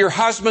 submit to your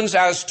husbands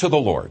as to the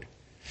Lord.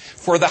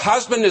 For the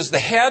husband is the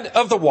head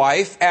of the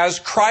wife, as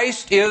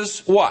Christ is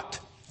what?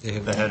 The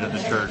head of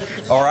the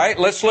church. All right,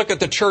 let's look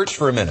at the church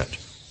for a minute.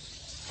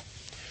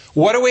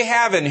 What do we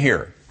have in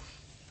here?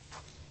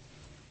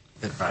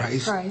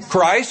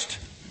 Christ.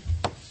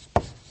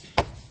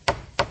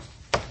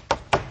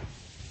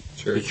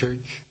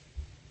 Church.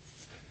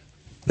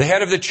 The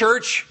head of the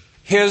church,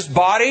 His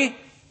body.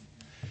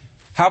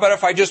 How about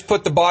if I just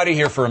put the body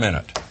here for a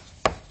minute?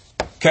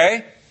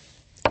 Okay?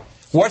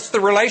 What's the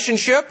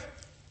relationship?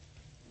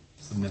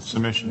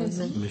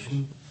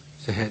 Submission.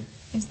 The head.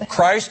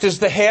 Christ is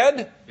the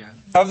head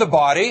of the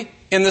body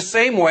in the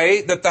same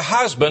way that the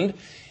husband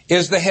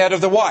is the head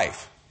of the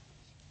wife.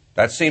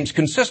 That seems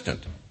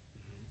consistent.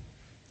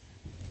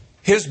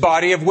 His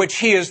body of which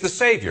He is the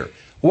Savior.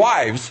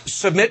 Wives,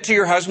 submit to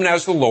your husband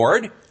as the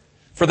Lord.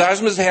 For the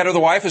husband is the head of the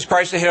wife, as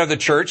Christ the head of the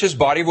church, His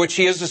body of which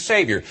He is the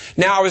Savior.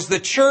 Now, as the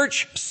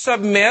church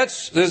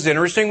submits, this is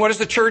interesting, what does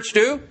the church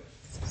do?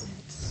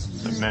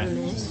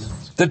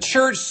 Submit. The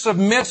church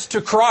submits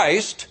to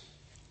Christ,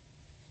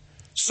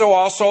 so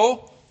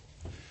also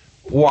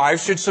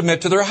wives should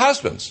submit to their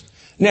husbands.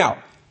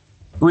 Now,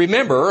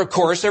 remember, of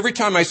course, every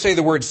time I say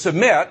the word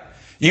submit,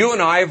 you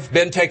and I have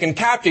been taken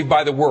captive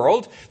by the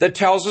world that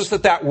tells us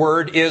that that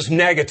word is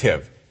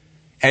negative.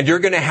 And you're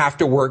going to have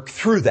to work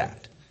through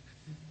that.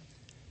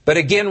 But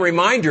again,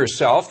 remind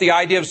yourself, the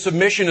idea of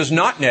submission is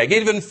not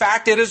negative. In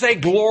fact, it is a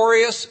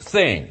glorious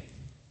thing.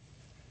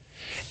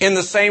 In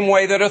the same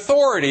way that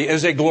authority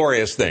is a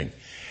glorious thing.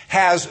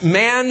 Has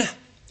man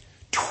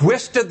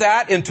twisted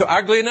that into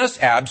ugliness?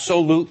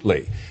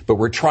 Absolutely. But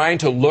we're trying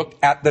to look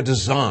at the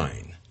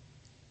design,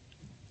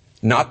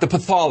 not the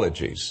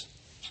pathologies.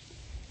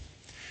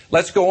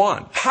 Let's go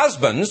on.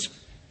 Husbands,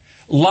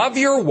 love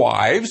your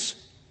wives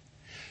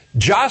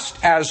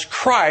just as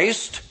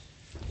Christ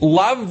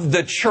loved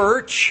the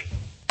church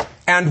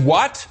and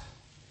what?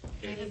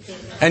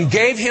 And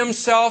gave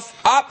Himself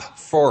up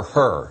for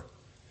her.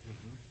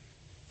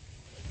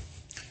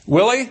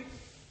 Willie,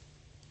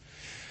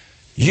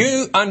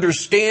 you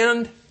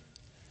understand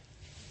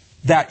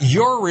that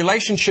your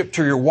relationship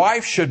to your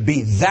wife should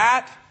be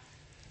that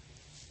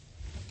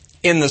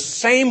in the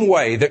same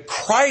way that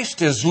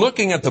Christ is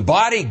looking at the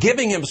body,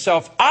 giving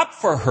Himself up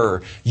for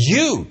her,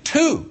 you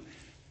too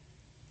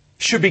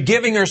should be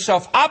giving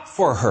yourself up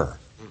for her.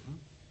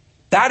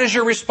 That is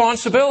your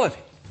responsibility.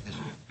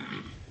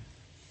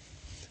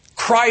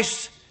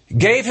 Christ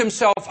gave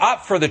himself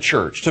up for the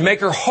church to make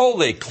her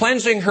holy,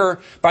 cleansing her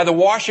by the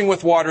washing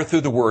with water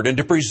through the word, and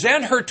to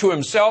present her to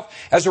himself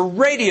as a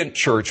radiant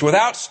church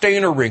without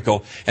stain or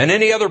wrinkle and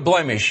any other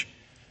blemish,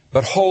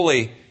 but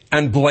holy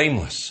and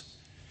blameless.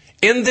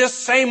 In this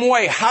same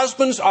way,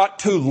 husbands ought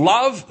to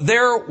love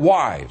their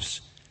wives.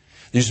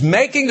 He's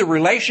making the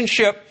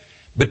relationship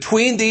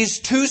between these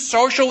two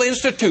social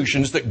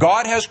institutions that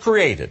God has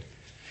created.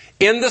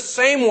 In the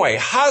same way,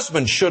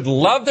 husbands should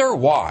love their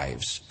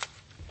wives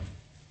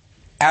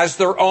as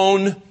their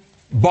own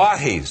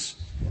bodies,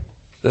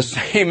 the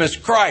same as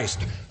Christ,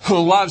 who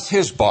loves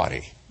his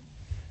body.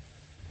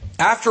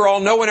 After all,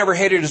 no one ever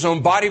hated his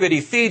own body, but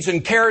he feeds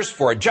and cares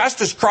for it,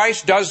 just as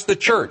Christ does the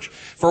church,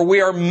 for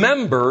we are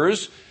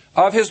members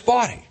of his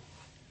body.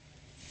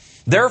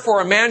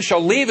 Therefore, a man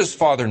shall leave his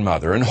father and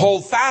mother and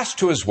hold fast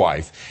to his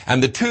wife,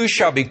 and the two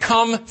shall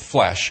become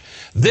flesh.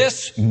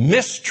 This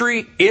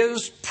mystery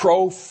is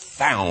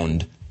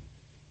profound.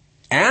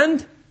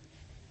 And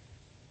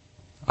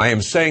I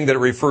am saying that it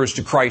refers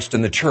to Christ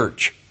and the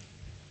church.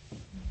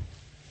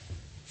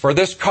 For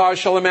this cause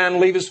shall a man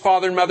leave his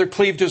father and mother,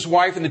 cleave to his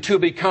wife, and the two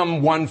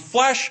become one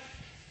flesh.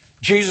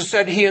 Jesus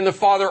said he and the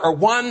Father are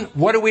one.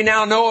 What do we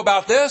now know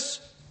about this?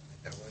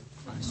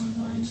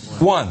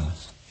 One.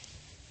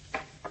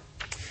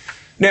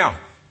 Now,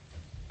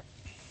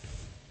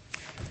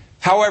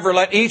 however,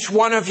 let each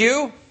one of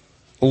you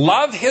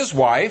love his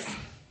wife.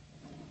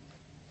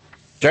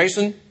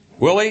 Jason,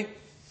 Willie,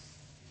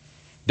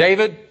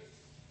 David,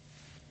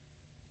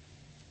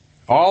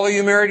 all of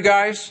you married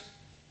guys,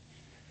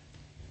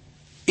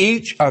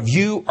 each of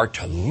you are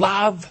to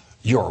love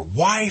your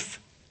wife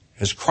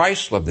as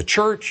Christ loved the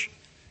church.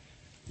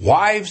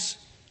 Wives,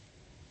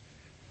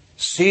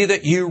 see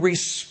that you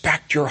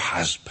respect your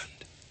husband.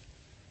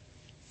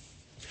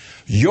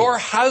 Your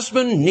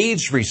husband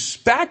needs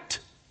respect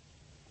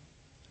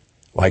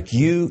like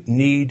you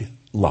need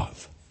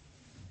love.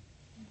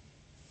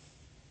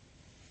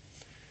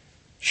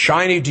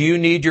 Shiny, do you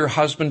need your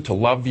husband to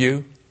love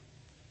you?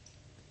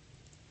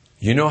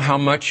 You know how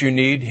much you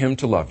need him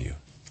to love you.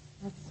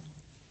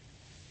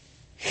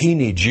 He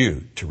needs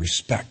you to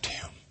respect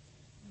him.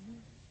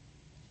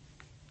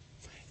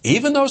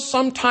 Even though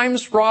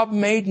sometimes Rob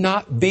may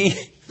not be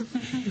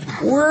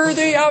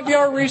worthy of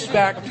your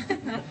respect.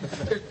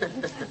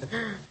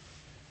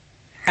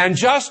 And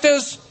just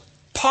as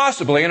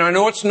possibly, and I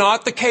know it's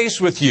not the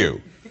case with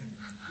you,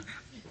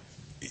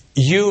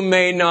 you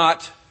may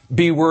not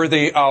be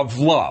worthy of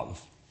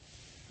love.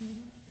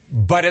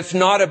 But it's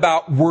not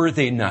about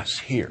worthiness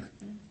here.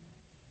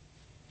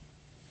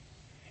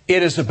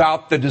 It is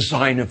about the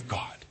design of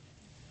God.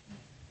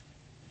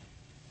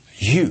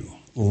 You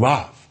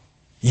love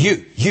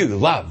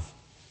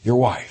your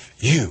wife.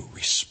 You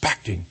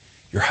respecting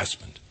your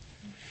husband.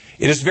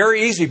 It is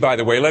very easy, by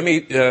the way, let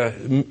me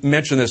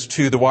mention this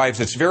to the wives.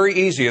 It's very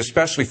easy,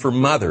 especially for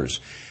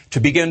mothers, to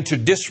begin to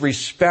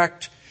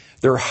disrespect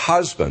their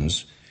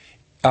husbands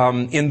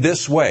in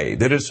this way.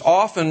 That it's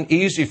often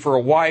easy for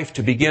a wife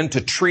to begin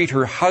to treat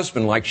her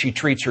husband like she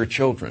treats her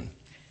children.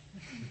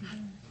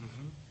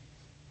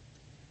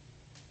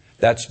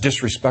 That's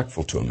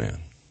disrespectful to a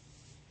man.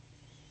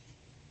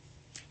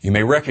 You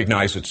may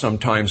recognize it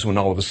sometimes when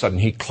all of a sudden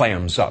he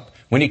clams up.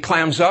 When he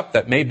clams up,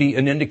 that may be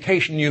an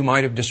indication you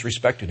might have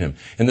disrespected him.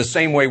 In the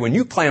same way, when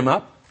you clam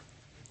up,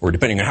 or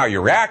depending on how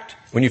you react,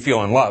 when you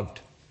feel unloved,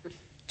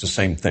 it's the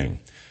same thing.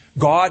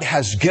 God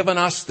has given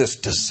us this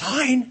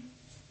design,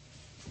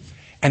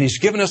 and he's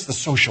given us the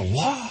social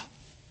law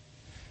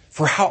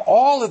for how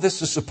all of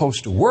this is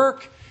supposed to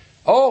work.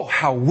 Oh,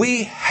 how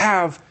we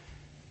have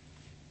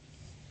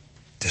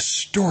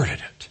distorted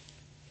it.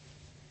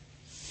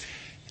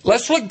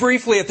 Let's look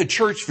briefly at the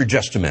church for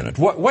just a minute.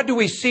 What do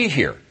we see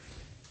here?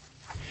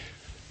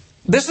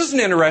 This is an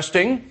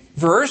interesting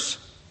verse.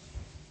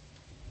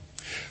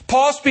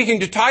 Paul, speaking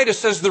to Titus,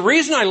 says, "The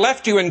reason I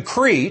left you in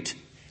Crete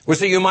was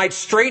that you might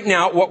straighten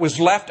out what was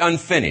left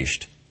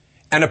unfinished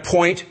and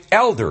appoint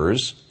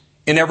elders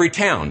in every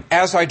town,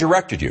 as I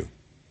directed you.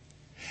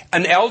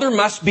 An elder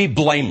must be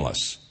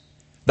blameless,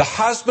 the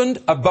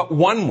husband of but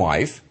one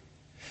wife,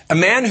 a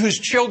man whose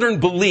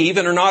children believe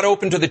and are not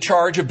open to the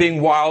charge of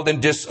being wild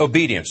and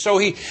disobedient." So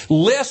he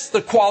lists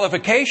the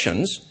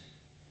qualifications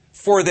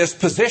for this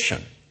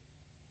position.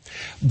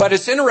 But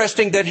it's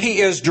interesting that he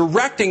is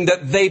directing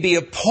that they be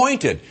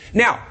appointed.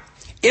 Now,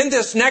 in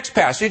this next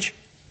passage,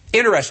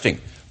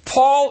 interesting,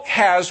 Paul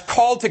has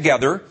called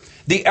together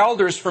the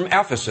elders from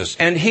Ephesus,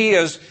 and he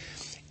is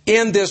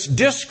in this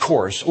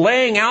discourse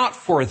laying out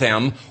for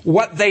them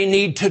what they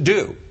need to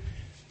do.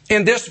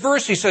 In this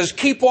verse, he says,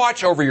 "Keep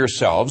watch over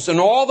yourselves and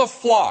all the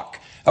flock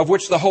of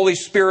which the Holy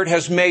Spirit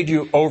has made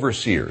you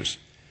overseers.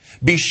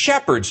 Be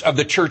shepherds of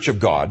the church of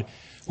God,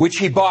 which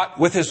he bought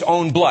with his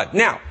own blood."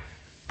 Now,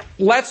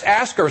 let's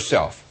ask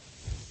ourselves,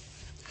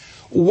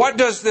 what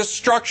does this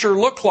structure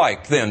look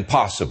like then,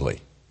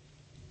 possibly?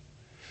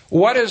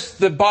 What does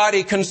the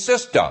body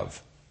consist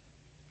of?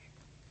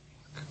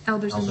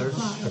 Elders in the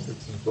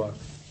flock.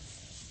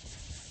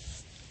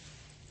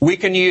 We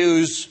can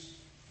use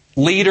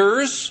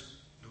leaders.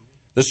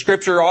 The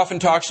Scripture often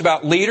talks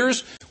about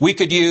leaders. We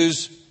could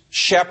use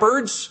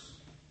shepherds.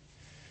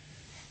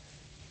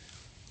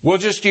 We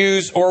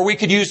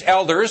could use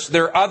elders.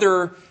 There are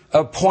other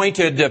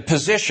appointed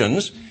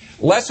positions.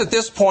 At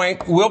this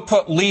point, we'll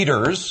put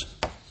leaders.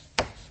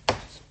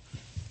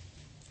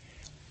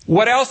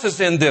 What else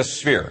is in this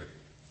sphere?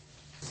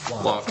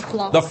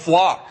 The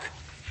flock.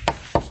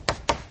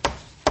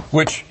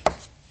 Which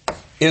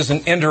is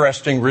an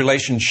interesting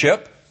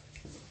relationship.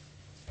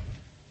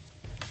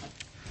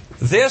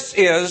 This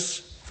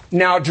is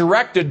now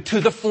directed to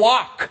the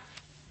flock.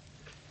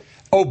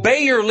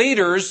 Obey your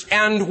leaders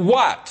and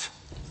what?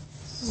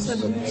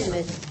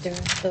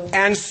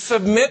 And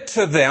submit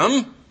to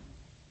them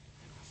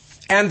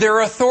and their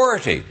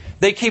authority.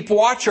 They keep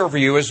watch over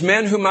you as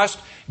men who must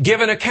give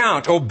an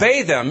account.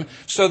 Obey them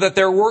so that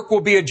their work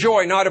will be a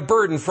joy, not a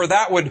burden, for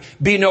that would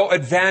be no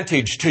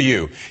advantage to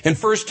you. In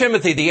 1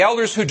 Timothy, the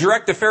elders who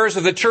direct the affairs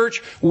of the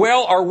church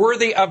are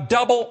worthy of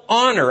double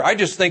honor. I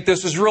just think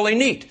this is really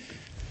neat.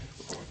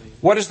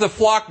 What does the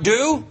flock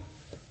do?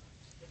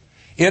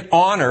 It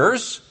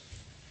honors.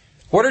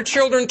 What are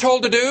children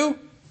told to do?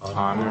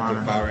 Honor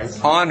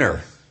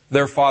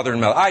their father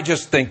and mother. I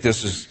just think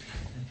this is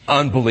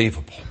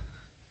unbelievable.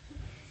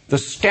 The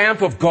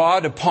stamp of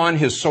God upon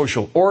His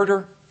social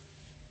order.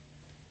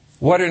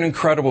 What an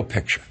incredible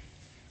picture.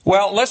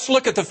 Well, let's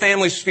look at the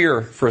family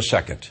sphere for a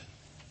second.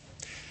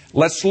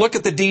 Let's look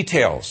at the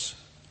details.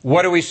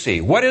 What do we see?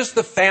 What is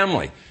the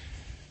family?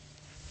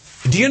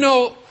 Do you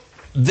know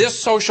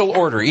this social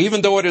order,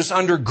 even though it is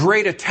under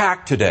great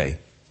attack today,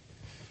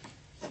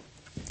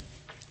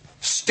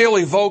 still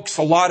evokes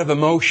a lot of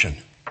emotion?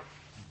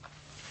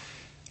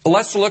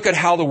 Let's look at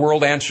how the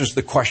world answers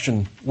the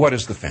question, what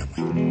is the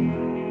family?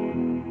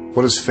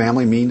 What does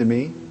family mean to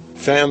me?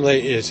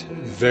 Family is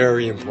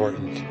very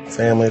important.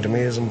 Family to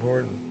me is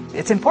important.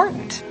 It's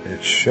important.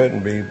 It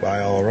shouldn't be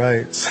by all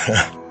rights.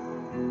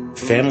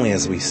 Family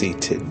as we see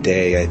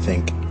today, I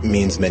think,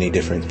 means many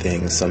different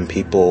things. Some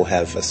people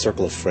have a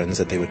circle of friends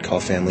that they would call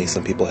family.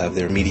 Some people have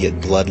their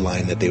immediate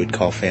bloodline that they would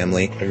call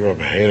family. I grew up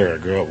a hater. I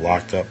grew up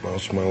locked up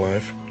most of my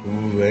life.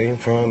 Ooh, that ain't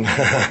fun.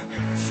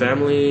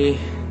 Family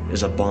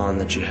is a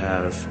bond that you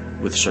have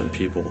with certain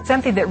people.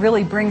 Something that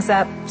really brings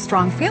up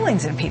strong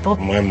feelings in people.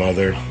 My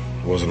mother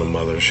wasn't a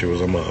mother. She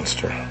was a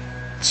monster.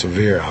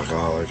 Severe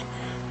alcoholic.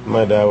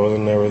 My dad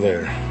wasn't never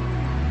there.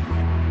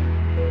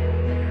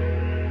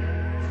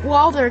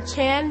 While there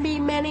can be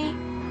many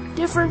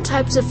different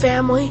types of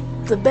family,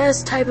 the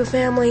best type of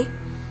family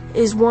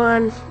is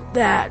one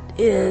that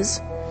is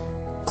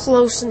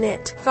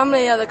close-knit.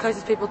 Family are the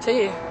closest people to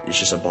you. It's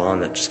just a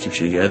bond that just keeps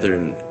you together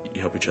and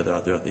you help each other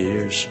out throughout the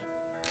years.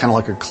 Kind of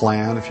like a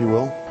clan, if you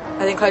will.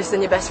 I think closer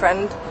than your best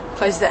friend,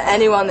 closer to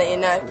anyone that you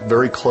know.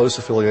 Very close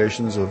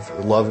affiliations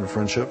of love and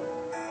friendship.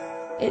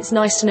 It's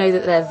nice to know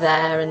that they're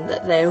there and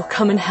that they'll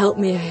come and help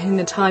me in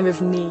a time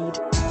of need.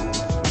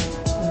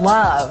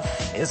 Love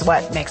is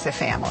what makes a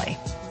family.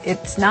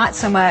 It's not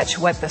so much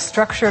what the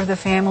structure of the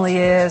family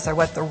is or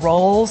what the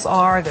roles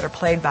are that are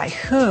played by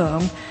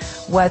whom.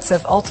 What's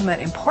of ultimate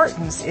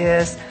importance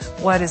is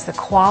what is the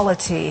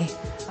quality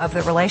of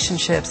the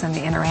relationships and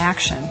the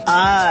interaction.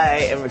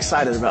 I am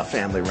excited about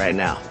family right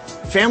now.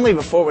 Family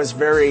before was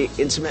very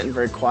intimate and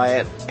very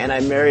quiet, and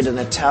I married an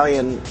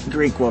Italian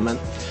Greek woman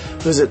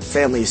whose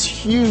family is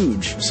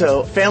huge.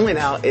 So family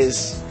now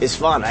is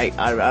fun. I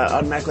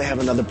automatically have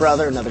another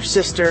brother, another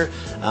sister.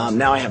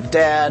 Now I have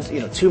dad,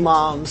 2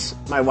 moms.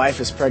 My wife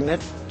is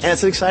pregnant, and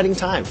it's an exciting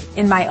time.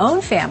 In my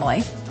own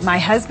family, my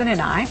husband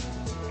and I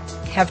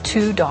have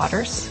 2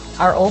 daughters.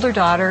 Our older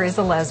daughter is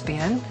a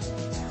lesbian.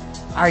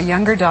 Our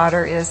younger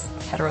daughter is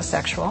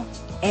heterosexual.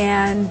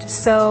 And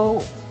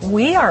so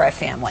we are a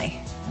family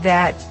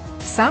that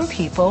some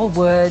people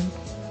would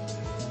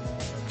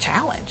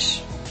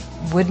challenge,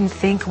 wouldn't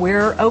think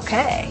we're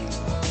okay.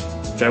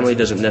 Family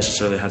doesn't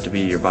necessarily have to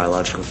be your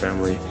biological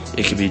family.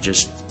 It could be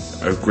just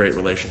a great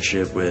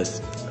relationship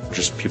with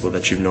just people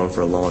that you've known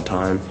for a long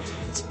time.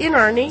 It's in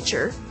our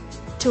nature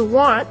to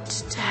want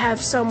to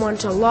have someone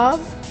to love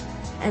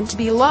and to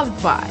be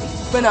loved by.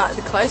 We're not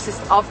the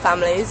closest of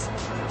families.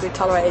 We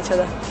tolerate each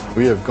other.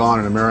 We have gone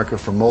in America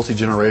from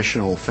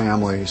multi-generational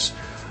families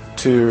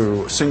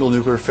to single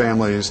nuclear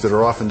families that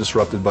are often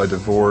disrupted by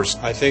divorce.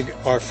 I think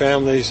our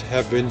families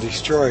have been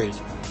destroyed.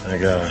 I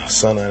got a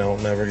son I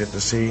don't never get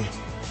to see.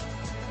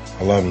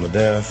 I love him to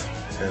death,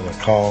 and I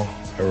call,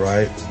 I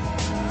write.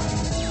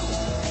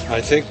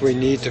 I think we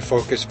need to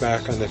focus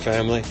back on the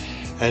family,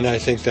 and I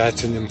think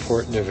that's an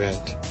important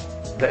event.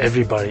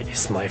 Everybody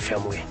is my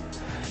family,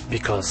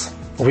 because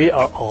we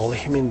are all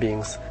human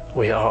beings.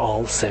 We are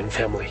all the same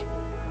family.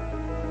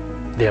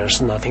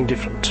 There's nothing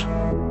different.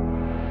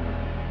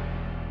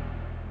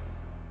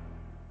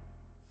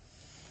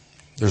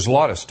 There's a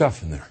lot of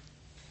stuff in there.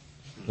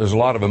 There's a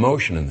lot of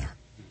emotion in there.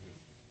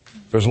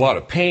 There's a lot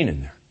of pain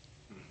in there.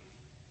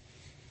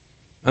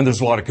 And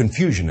there's a lot of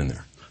confusion in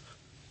there.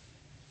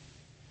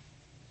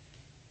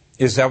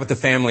 Is that what the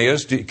family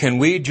is? Can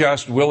we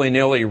just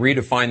willy-nilly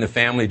redefine the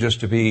family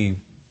just to be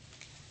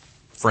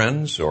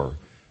friends or...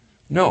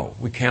 No,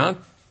 we can't.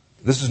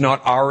 This is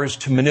not ours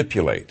to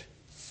manipulate.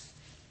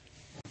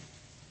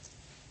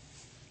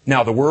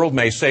 Now, the world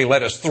may say,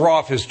 let us throw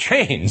off his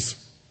chains,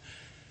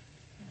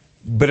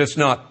 but it's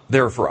not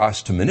there for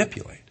us to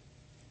manipulate.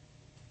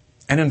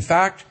 And in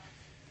fact,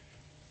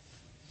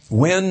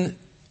 when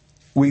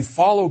we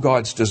follow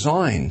God's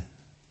design,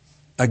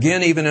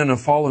 again, even in a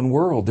fallen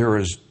world, there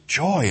is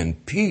joy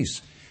and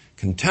peace,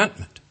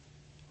 contentment.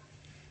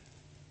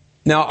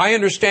 Now, I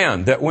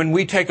understand that when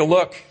we take a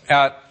look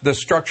at the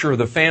structure of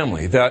the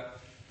family, that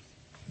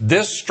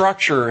this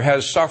structure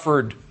has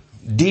suffered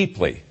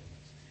deeply.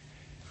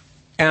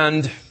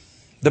 And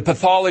the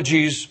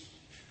pathologies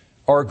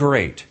are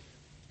great.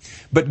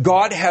 But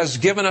God has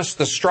given us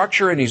the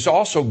structure, and He's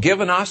also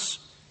given us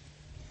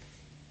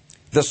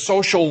the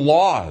social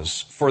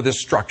laws for this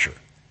structure.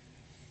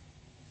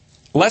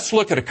 Let's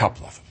look at a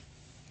couple of them.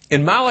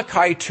 In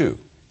Malachi 2,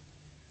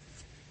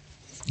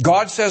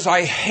 God says,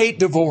 I hate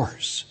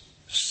divorce,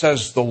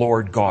 says the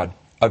Lord God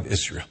of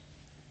Israel.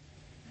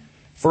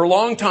 For a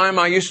long time,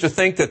 I used to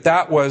think that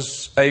that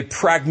was a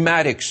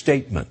pragmatic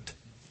statement.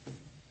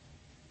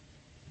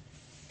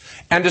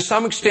 And to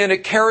some extent,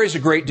 it carries a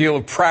great deal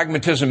of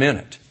pragmatism in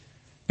it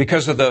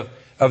because of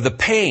the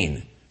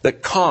pain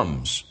that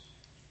comes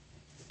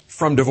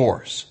from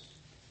divorce.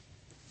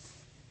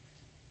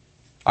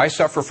 I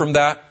suffer from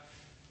that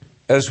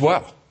as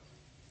well.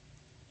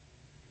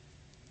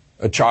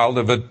 A child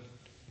of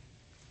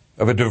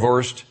a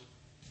divorced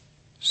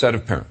set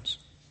of parents.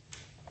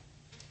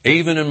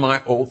 Even in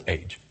my old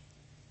age.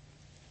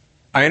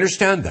 I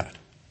understand that.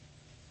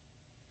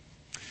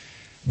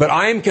 But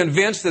I am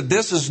convinced that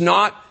this is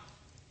not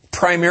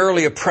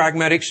primarily a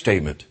pragmatic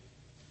statement.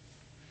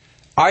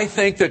 I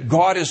think that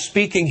God is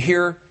speaking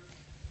here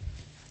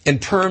in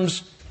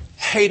terms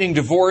hating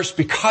divorce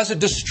because it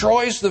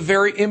destroys the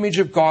very image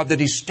of God that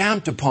He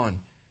stamped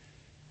upon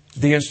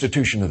the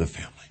institution of the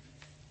family.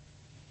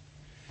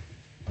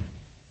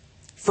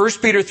 1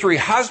 Peter 3,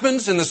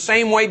 husbands, in the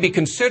same way be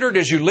considered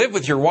as you live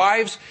with your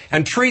wives,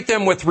 and treat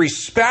them with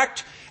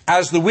respect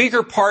as the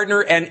weaker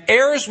partner and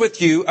heirs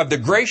with you of the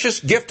gracious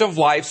gift of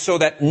life, so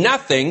that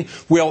nothing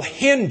will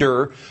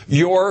hinder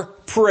your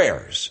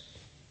prayers.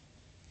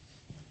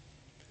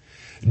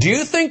 Do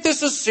you think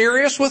this is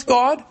serious with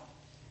God?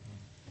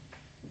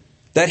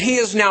 That He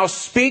is now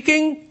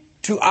speaking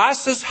to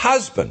us as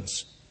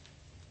husbands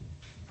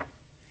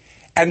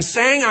and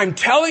saying, I'm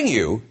telling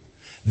you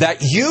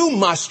that you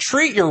must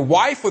treat your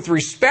wife with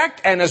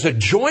respect and as a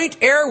joint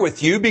heir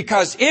with you,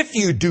 because if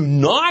you do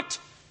not,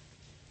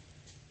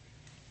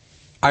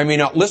 I may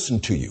not listen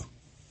to you.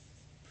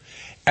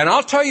 And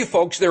I'll tell you,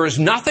 folks, there is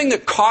nothing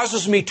that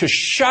causes me to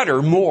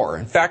shudder more.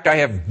 In fact, I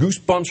have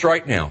goosebumps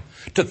right now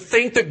to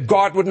think that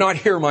God would not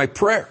hear my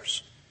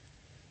prayers.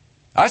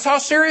 That's how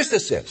serious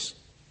this is.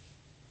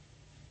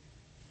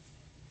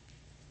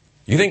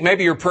 You think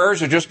maybe your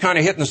prayers are just kind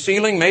of hitting the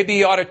ceiling? Maybe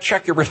you ought to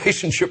check your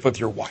relationship with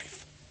your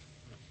wife.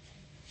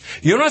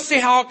 You want to see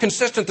how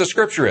consistent the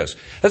Scripture is?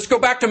 Let's go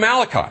back to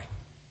Malachi.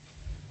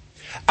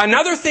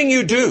 Another thing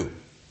you do,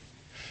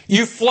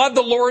 you flood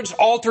the Lord's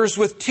altars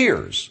with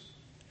tears.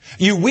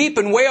 You weep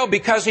and wail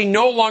because He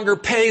no longer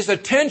pays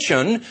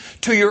attention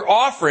to your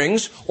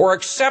offerings or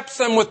accepts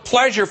them with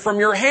pleasure from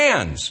your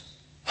hands.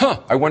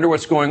 I wonder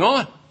what's going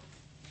on.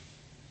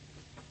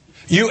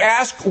 You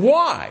ask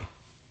why.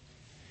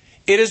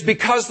 It is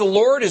because the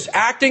Lord is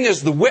acting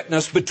as the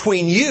witness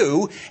between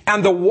you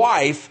and the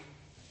wife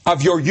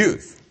of your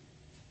youth.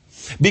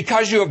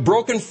 Because you have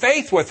broken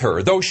faith with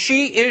her, though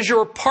she is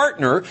your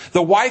partner,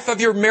 the wife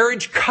of your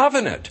marriage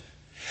covenant.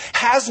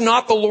 Has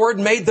not the Lord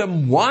made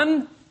them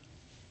one?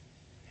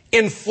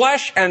 In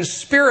flesh and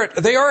spirit,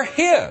 they are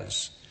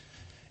His.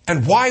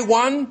 And why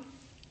one?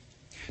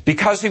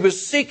 Because He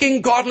was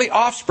seeking godly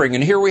offspring.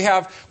 And here we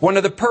have one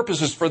of the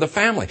purposes for the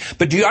family.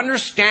 But do you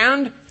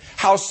understand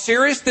how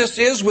serious this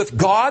is with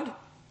God?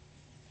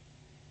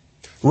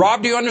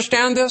 Rob, do you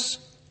understand this?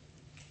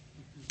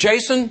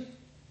 Jason?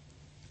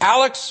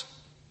 Alex?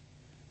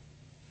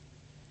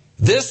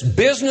 This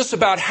business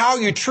about how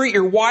you treat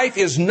your wife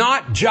is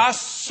not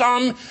just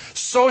some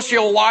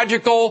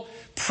sociological,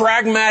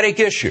 pragmatic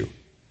issue.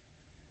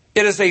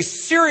 It is a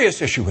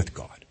serious issue with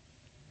God.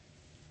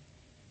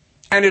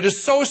 And it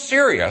is so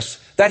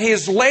serious that He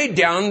has laid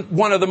down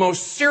one of the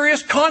most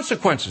serious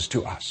consequences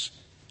to us.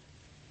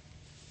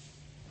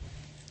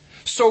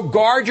 So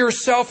guard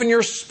yourself in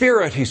your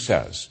spirit, He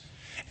says,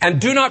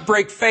 and do not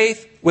break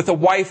faith with the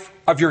wife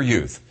of your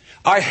youth.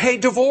 I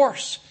hate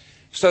divorce,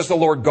 says the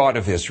Lord God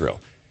of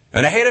Israel.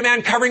 And I hate a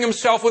man covering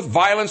himself with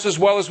violence as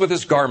well as with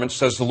his garments,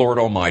 says the Lord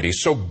Almighty.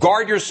 So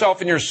guard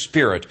yourself in your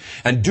spirit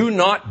and do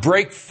not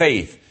break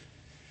faith.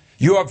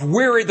 You have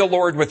wearied the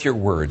Lord with your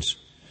words.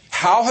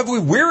 How have we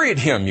wearied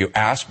Him, you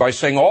ask, by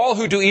saying all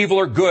who do evil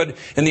are good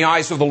in the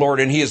eyes of the Lord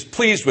and He is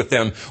pleased with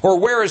them? Or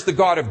where is the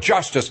God of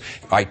justice?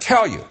 I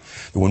tell you,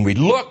 when we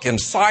look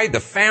inside the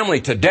family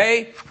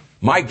today,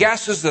 my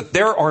guess is that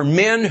there are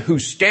men who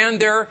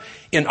stand there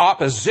in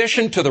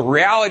opposition to the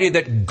reality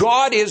that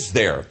God is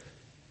there.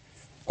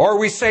 Or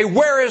we say,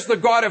 where is the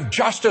God of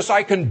justice?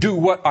 I can do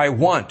what I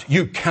want.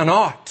 You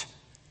cannot.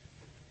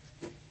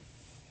 The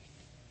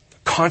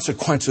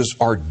consequences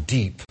are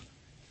deep.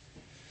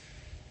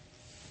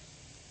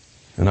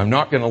 And I'm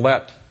not going to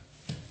let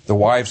the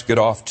wives get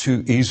off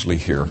too easily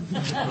here.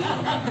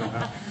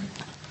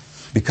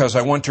 Because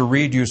I want to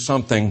read you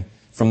something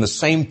from the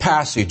same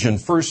passage in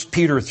 1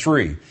 Peter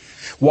 3.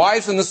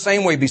 Wives, in the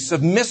same way, be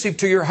submissive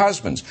to your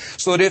husbands,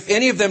 so that if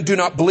any of them do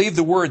not believe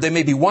the word, they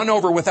may be won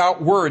over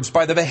without words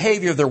by the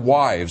behavior of their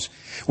wives,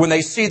 when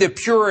they see the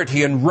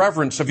purity and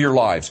reverence of your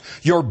lives.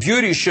 Your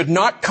beauty should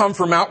not come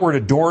from outward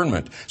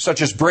adornment,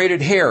 such as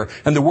braided hair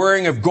and the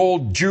wearing of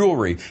gold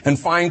jewelry and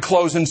fine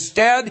clothes.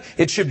 Instead,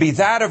 it should be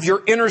that of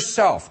your inner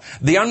self,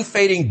 the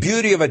unfading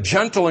beauty of a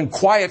gentle and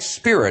quiet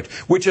spirit,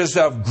 which is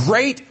of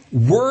great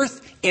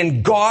worth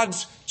in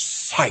God's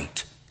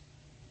sight.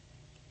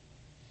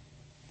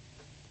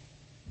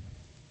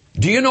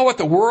 Do you know what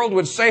the world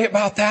would say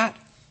about that?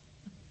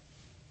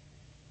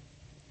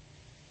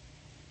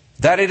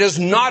 That it is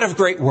not of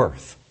great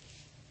worth.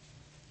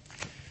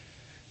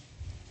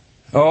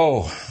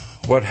 Oh,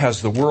 what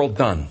has the world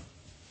done?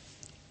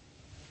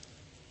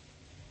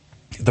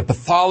 The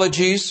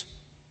pathologies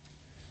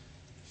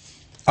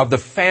of the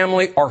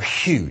family are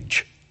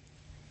huge.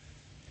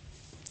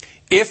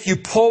 If you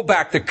pull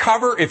back the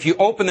cover, if you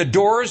open the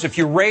doors, if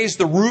you raise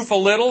the roof a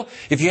little,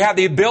 if you have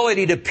the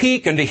ability to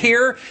peek and to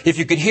hear, if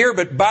you could hear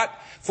but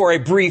for a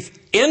brief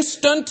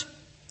instant,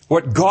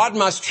 what God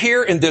must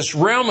hear in this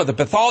realm of the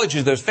pathology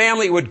of the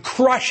family would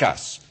crush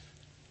us.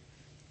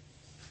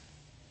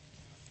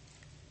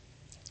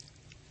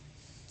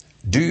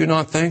 Do you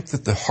not think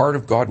that the heart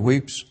of God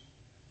weeps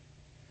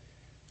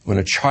when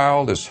a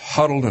child is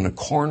huddled in a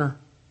corner,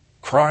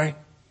 crying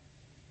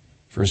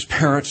for his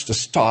parents to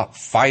stop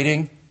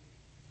fighting?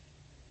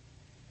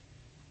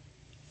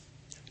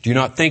 Do you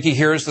not think He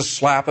hears the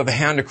slap of a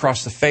hand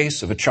across the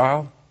face of a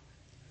child?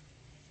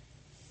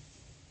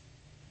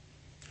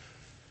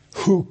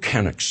 Who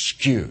can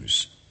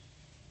excuse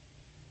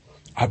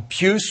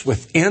abuse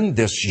within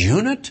this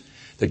unit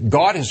that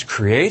God has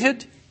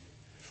created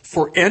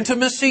for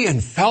intimacy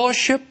and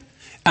fellowship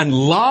and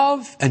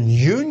love and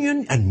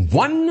union and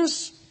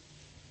oneness?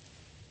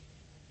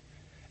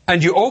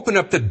 And you open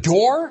up the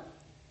door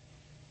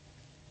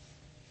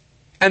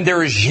and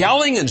there is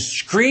yelling and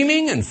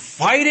screaming and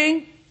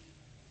fighting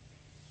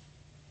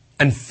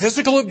and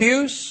physical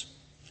abuse.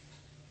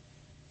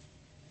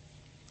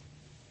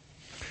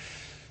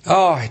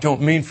 Oh, I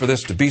don't mean for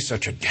this to be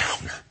such a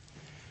downer.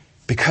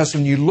 Because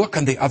when you look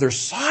on the other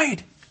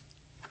side,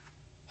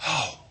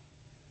 oh,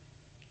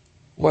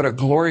 what a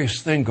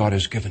glorious thing God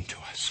has given to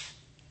us.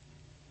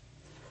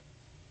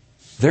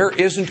 There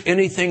isn't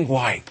anything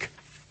like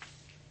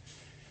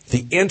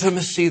the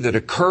intimacy that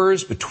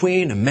occurs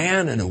between a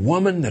man and a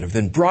woman that have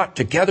been brought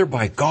together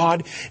by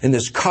God in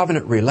this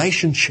covenant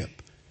relationship.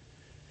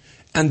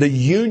 And the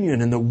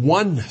union and the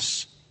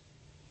oneness.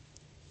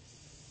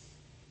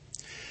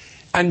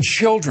 And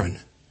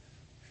children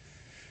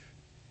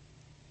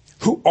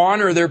who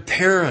honor their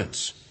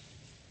parents.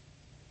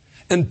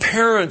 And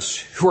parents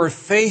who are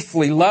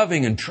faithfully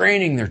loving and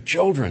training their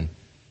children.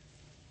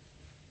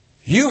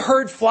 You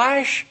heard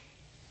Flash?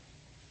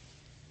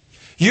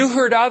 You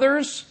heard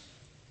others?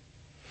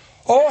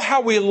 Oh, how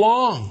we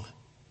long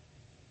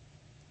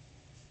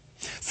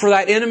for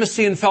that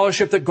intimacy and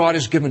fellowship that God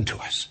has given to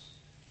us.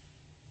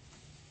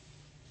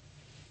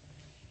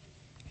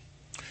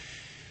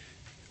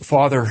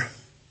 Father,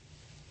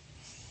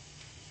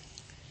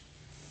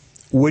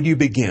 would you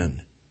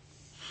begin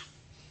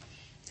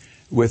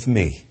with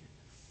me?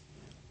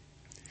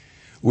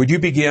 Would you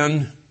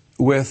begin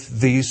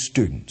with these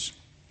students?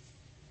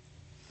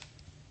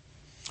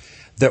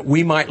 That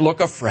we might look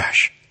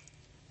afresh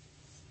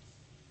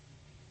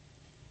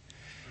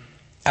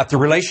at the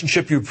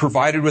relationship you've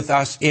provided with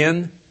us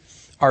in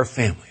our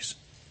families.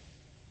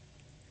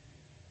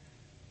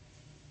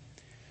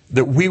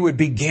 That we would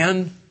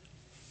begin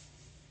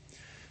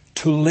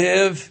to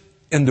live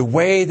in the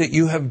way that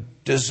you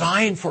have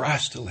designed for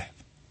us to live.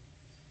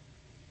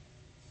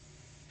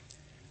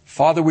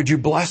 Father, would you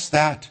bless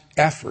that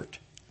effort?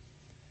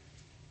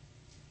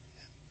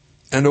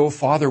 And oh,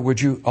 Father, would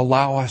you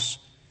allow us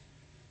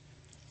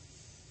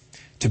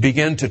to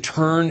begin to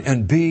turn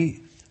and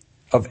be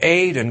of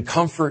aid and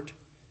comfort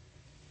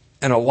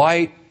and a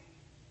light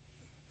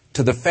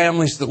to the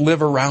families that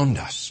live around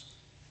us.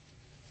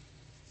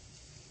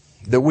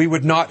 That we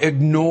would not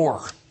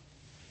ignore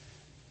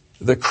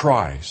the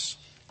cries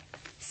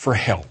for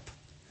help.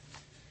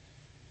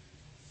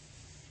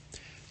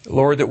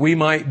 Lord, that we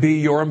might be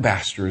your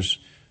ambassadors,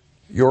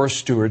 your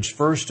stewards,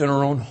 first in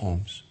our own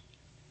homes,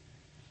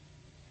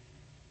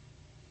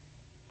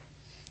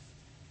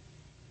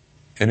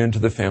 and into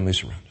the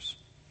families around us.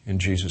 In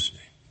Jesus'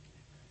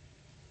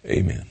 name,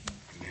 amen.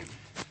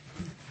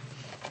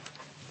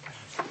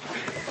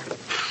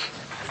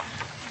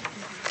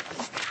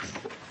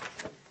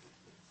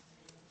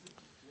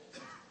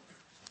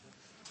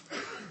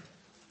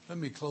 Let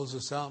me close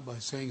this out by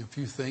saying a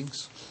few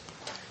things,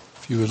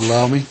 if you would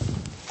allow me.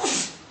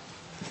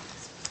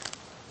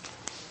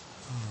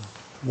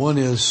 One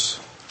is,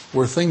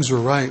 where things are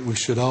right, we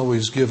should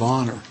always give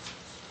honor.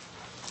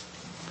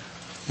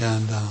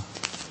 And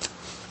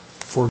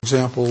for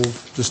example,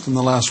 just in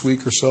the last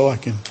week or so, I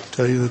can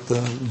tell you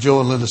that Joe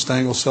and Linda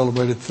Stangl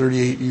celebrated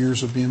 38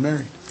 years of being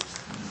married.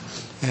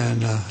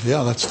 And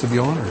yeah, that's to be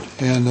honored.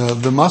 And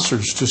the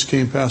Mustards just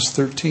came past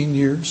 13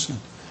 years.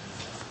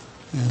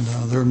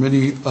 And there are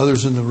many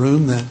others in the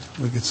room that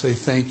we could say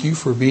thank you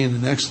for being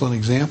an excellent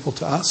example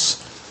to us,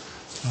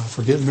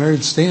 for getting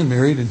married, staying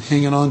married, and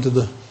hanging on to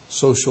the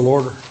social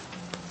order.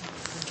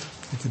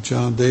 Look at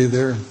John Day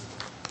there, and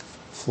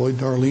Floyd,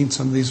 Darlene,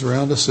 some of these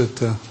around us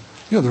that,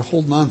 they're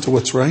holding on to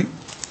what's right.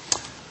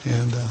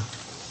 And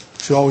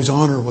should always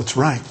honor what's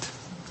right.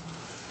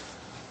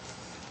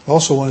 I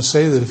also want to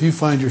say that if you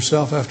find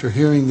yourself after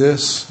hearing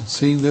this, and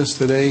seeing this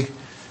today,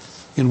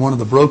 in one of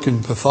the broken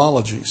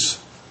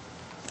pathologies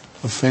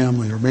of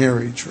family or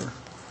marriage or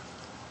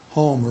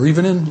home or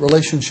even in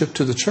relationship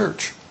to the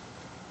church,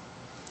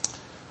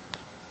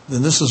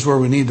 then this is where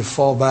we need to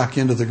fall back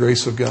into the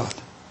grace of God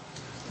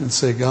and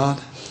say, God,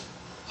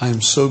 I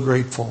am so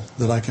grateful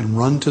that I can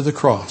run to the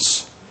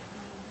cross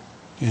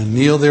and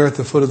kneel there at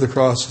the foot of the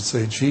cross and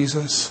say,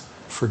 Jesus,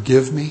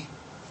 forgive me.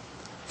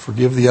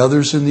 Forgive the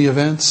others in the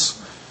events.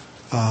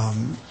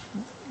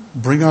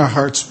 Bring our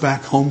hearts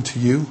back home to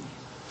you.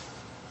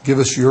 Give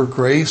us your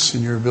grace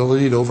and your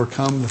ability to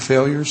overcome the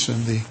failures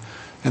and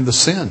the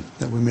sin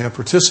that we may have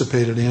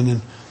participated in,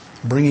 and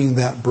bringing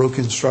that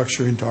broken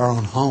structure into our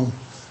own home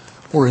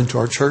or into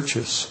our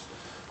churches.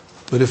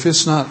 But if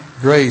it's not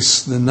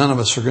grace, then none of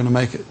us are going to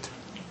make it.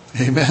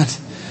 Amen.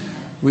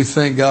 We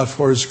thank God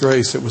for His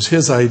grace. It was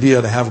His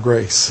idea to have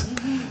grace,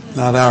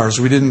 not ours.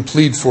 We didn't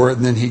plead for it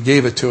and then He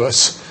gave it to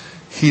us.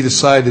 He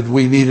decided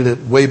we needed it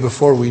way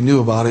before we knew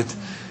about it,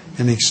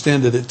 and He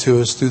extended it to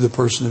us through the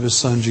person of His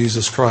Son,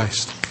 Jesus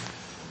Christ.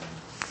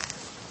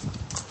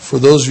 For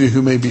those of you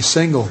who may be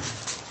single,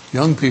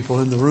 young people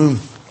in the room,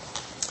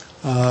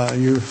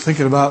 you're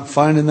thinking about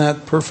finding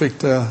that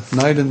perfect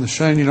knight in the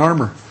shining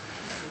armor,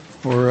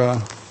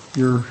 or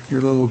your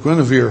little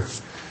Guinevere,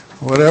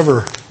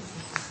 whatever.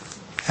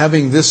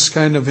 Having this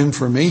kind of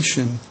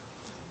information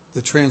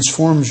that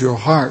transforms your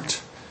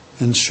heart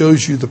and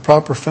shows you the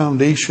proper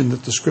foundation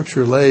that the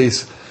Scripture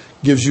lays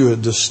gives you a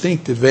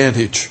distinct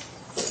advantage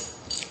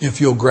if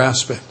you'll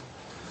grasp it.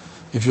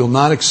 If you'll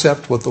not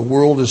accept what the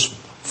world is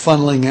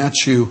funneling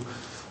at you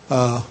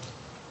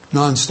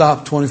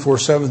nonstop,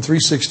 24/7,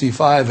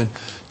 365, and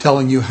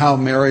telling you how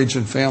marriage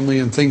and family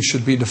and things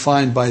should be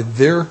defined by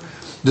their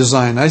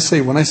design.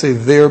 When I say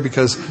their,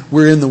 because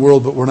we're in the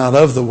world but we're not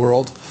of the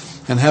world.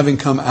 And having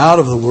come out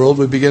of the world,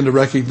 we begin to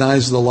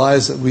recognize the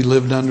lies that we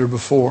lived under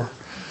before.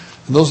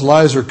 And those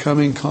lies are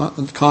coming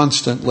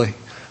constantly.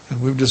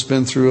 And we've just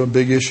been through a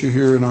big issue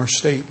here in our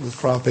state with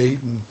Prop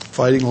 8 and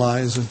fighting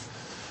lies.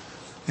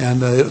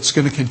 And it's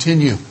going to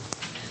continue.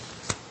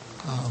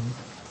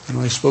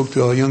 I spoke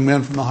to a young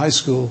man from the high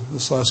school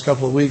this last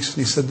couple of weeks, and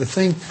he said the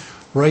thing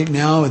right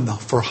now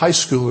for high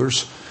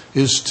schoolers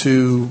is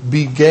to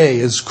be gay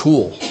is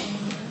cool.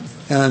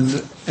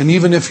 And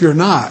even if you're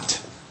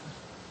not,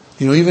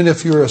 even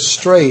if you're a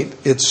straight,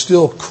 it's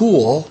still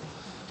cool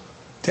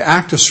to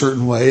act a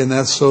certain way, and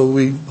that's so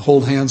we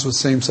hold hands with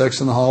same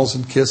sex in the halls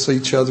and kiss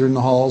each other in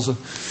the halls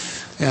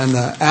and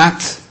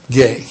act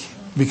gay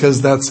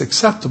because that's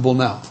acceptable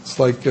now. It's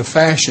like a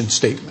fashion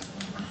statement.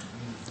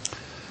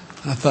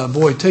 I thought,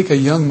 boy, take a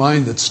young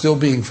mind that's still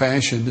being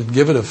fashioned and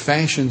give it a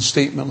fashion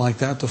statement like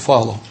that to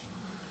follow.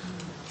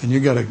 And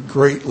you've got a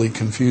greatly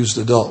confused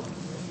adult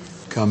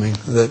coming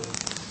that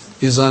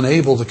is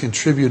unable to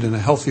contribute in a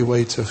healthy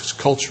way to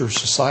culture,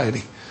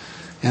 society,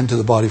 and to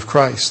the body of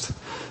Christ.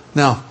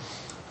 Now,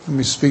 let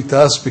me speak to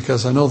us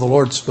because I know the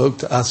Lord spoke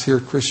to us here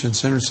at Christian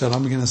Center and said,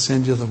 I'm going to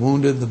send you the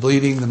wounded, the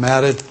bleeding, the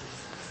matted,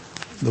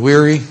 the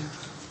weary,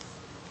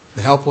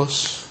 the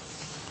helpless.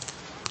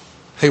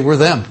 Hey, we're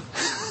them.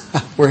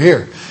 We're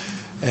here.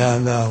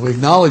 And we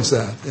acknowledge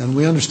that. And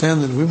we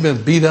understand that we've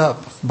been beat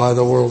up by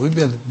the world. We've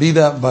been beat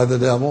up by the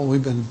devil.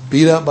 We've been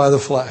beat up by the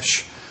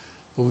flesh.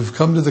 But we've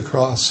come to the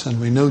cross and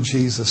we know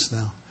Jesus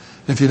now.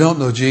 And if you don't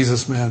know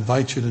Jesus, may I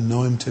invite you to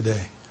know Him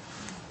today.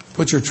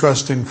 Put your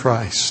trust in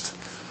Christ.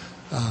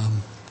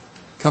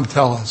 Come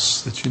tell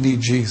us that you need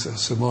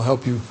Jesus, and we'll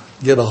help you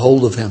get a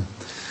hold of Him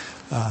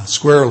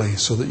squarely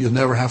so that you'll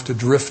never have to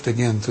drift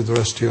again through the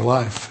rest of your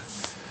life.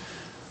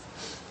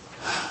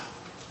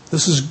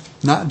 This is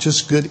not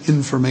just good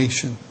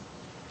information.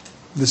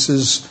 This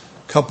is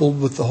coupled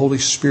with the Holy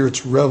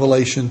Spirit's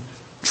revelation,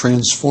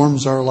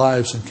 transforms our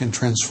lives and can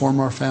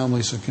transform our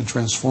families and can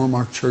transform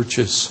our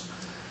churches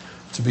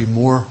to be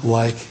more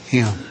like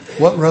Him.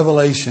 What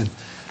revelation?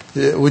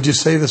 Would you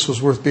say this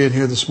was worth being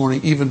here this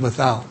morning even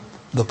without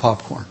the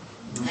popcorn?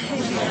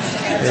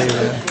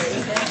 Amen.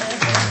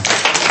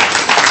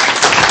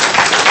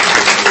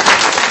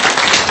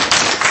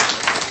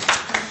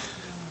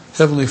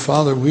 Heavenly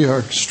Father, we are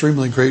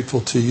extremely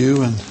grateful to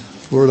You, and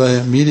Lord,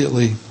 I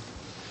immediately,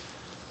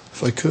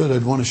 if I could,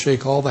 I'd want to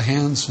shake all the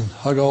hands and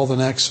hug all the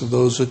necks of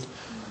those that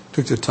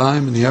took the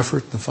time and the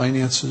effort and the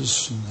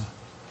finances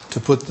to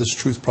put this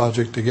truth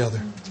project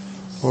together.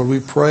 Lord,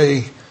 we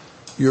pray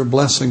your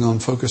blessing on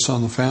Focus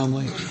on the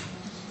Family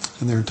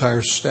and their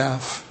entire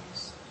staff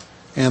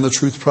and the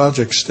Truth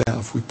Project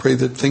staff. We pray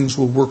that things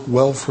will work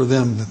well for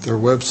them, that their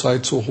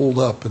websites will hold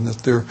up, and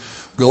that their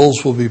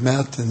goals will be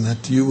met, and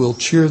that you will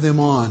cheer them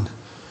on,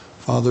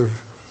 Father,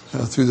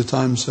 through the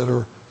times that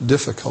are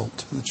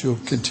difficult, that you'll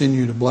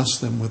continue to bless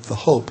them with the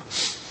hope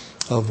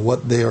of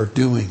what they are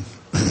doing.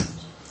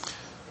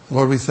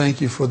 Lord, we thank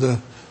you for the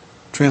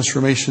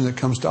transformation that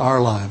comes to our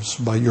lives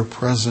by your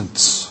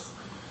presence.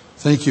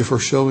 Thank you for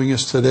showing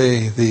us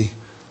today the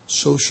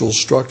social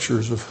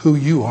structures of who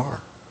you are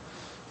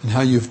and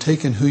how you've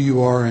taken who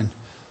you are and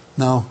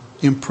now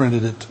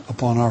imprinted it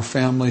upon our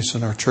families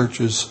and our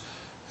churches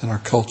and our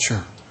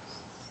culture.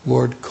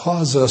 Lord,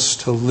 cause us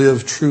to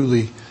live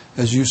truly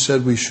as you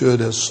said we should,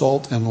 as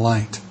salt and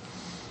light.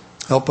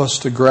 Help us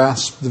to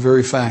grasp the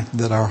very fact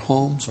that our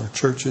homes, our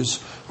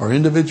churches, our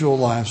individual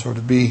lives are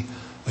to be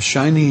a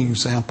shining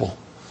example.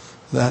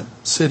 That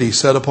city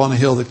set upon a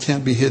hill that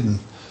can't be hidden.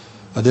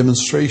 A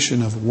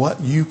demonstration of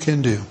what you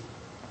can do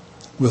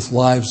with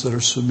lives that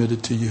are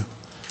submitted to you.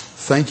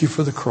 Thank you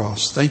for the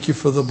cross. Thank you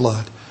for the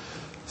blood.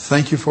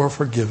 Thank you for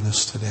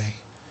forgiveness today.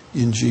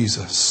 In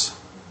Jesus.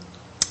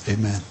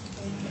 Amen.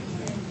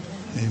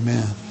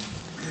 Amen.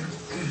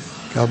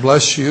 God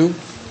bless you.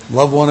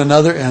 Love one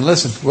another. And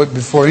listen,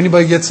 before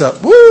anybody gets up,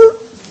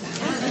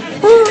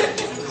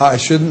 I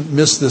shouldn't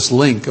miss this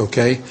link,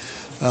 okay?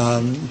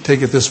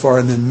 Take it this far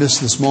and then miss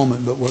this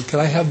moment. But could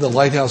I have the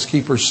lighthouse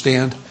keepers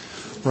stand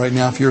right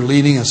now? If you're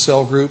leading a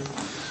cell group,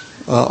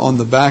 on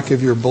the back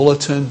of your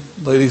bulletin,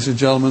 ladies and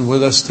gentlemen,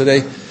 with us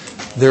today,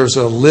 there's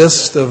a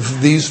list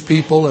of these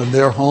people and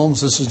their homes.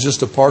 This is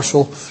just a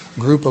partial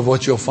group of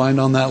what you'll find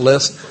on that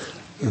list.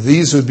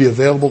 These would be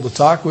available to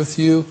talk with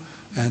you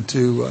and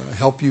to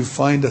help you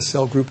find a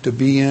cell group to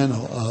be in,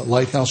 a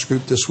lighthouse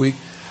group this week.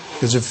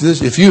 Because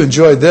if you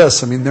enjoyed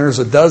this, I mean, there's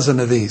a dozen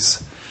of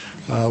these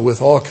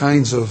with all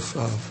kinds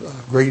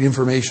of great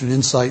information,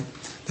 insight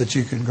that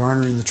you can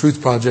garner in the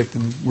Truth Project,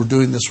 and we're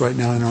doing this right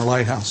now in our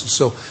lighthouses.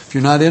 So if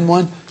you're not in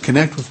one,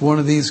 connect with one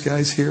of these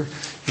guys here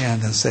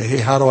and say, hey,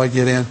 how do I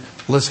get in?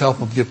 Let's help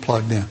them get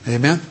plugged in.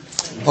 Amen?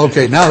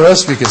 Okay, now the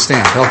rest of you can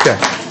stand.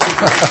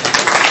 Okay.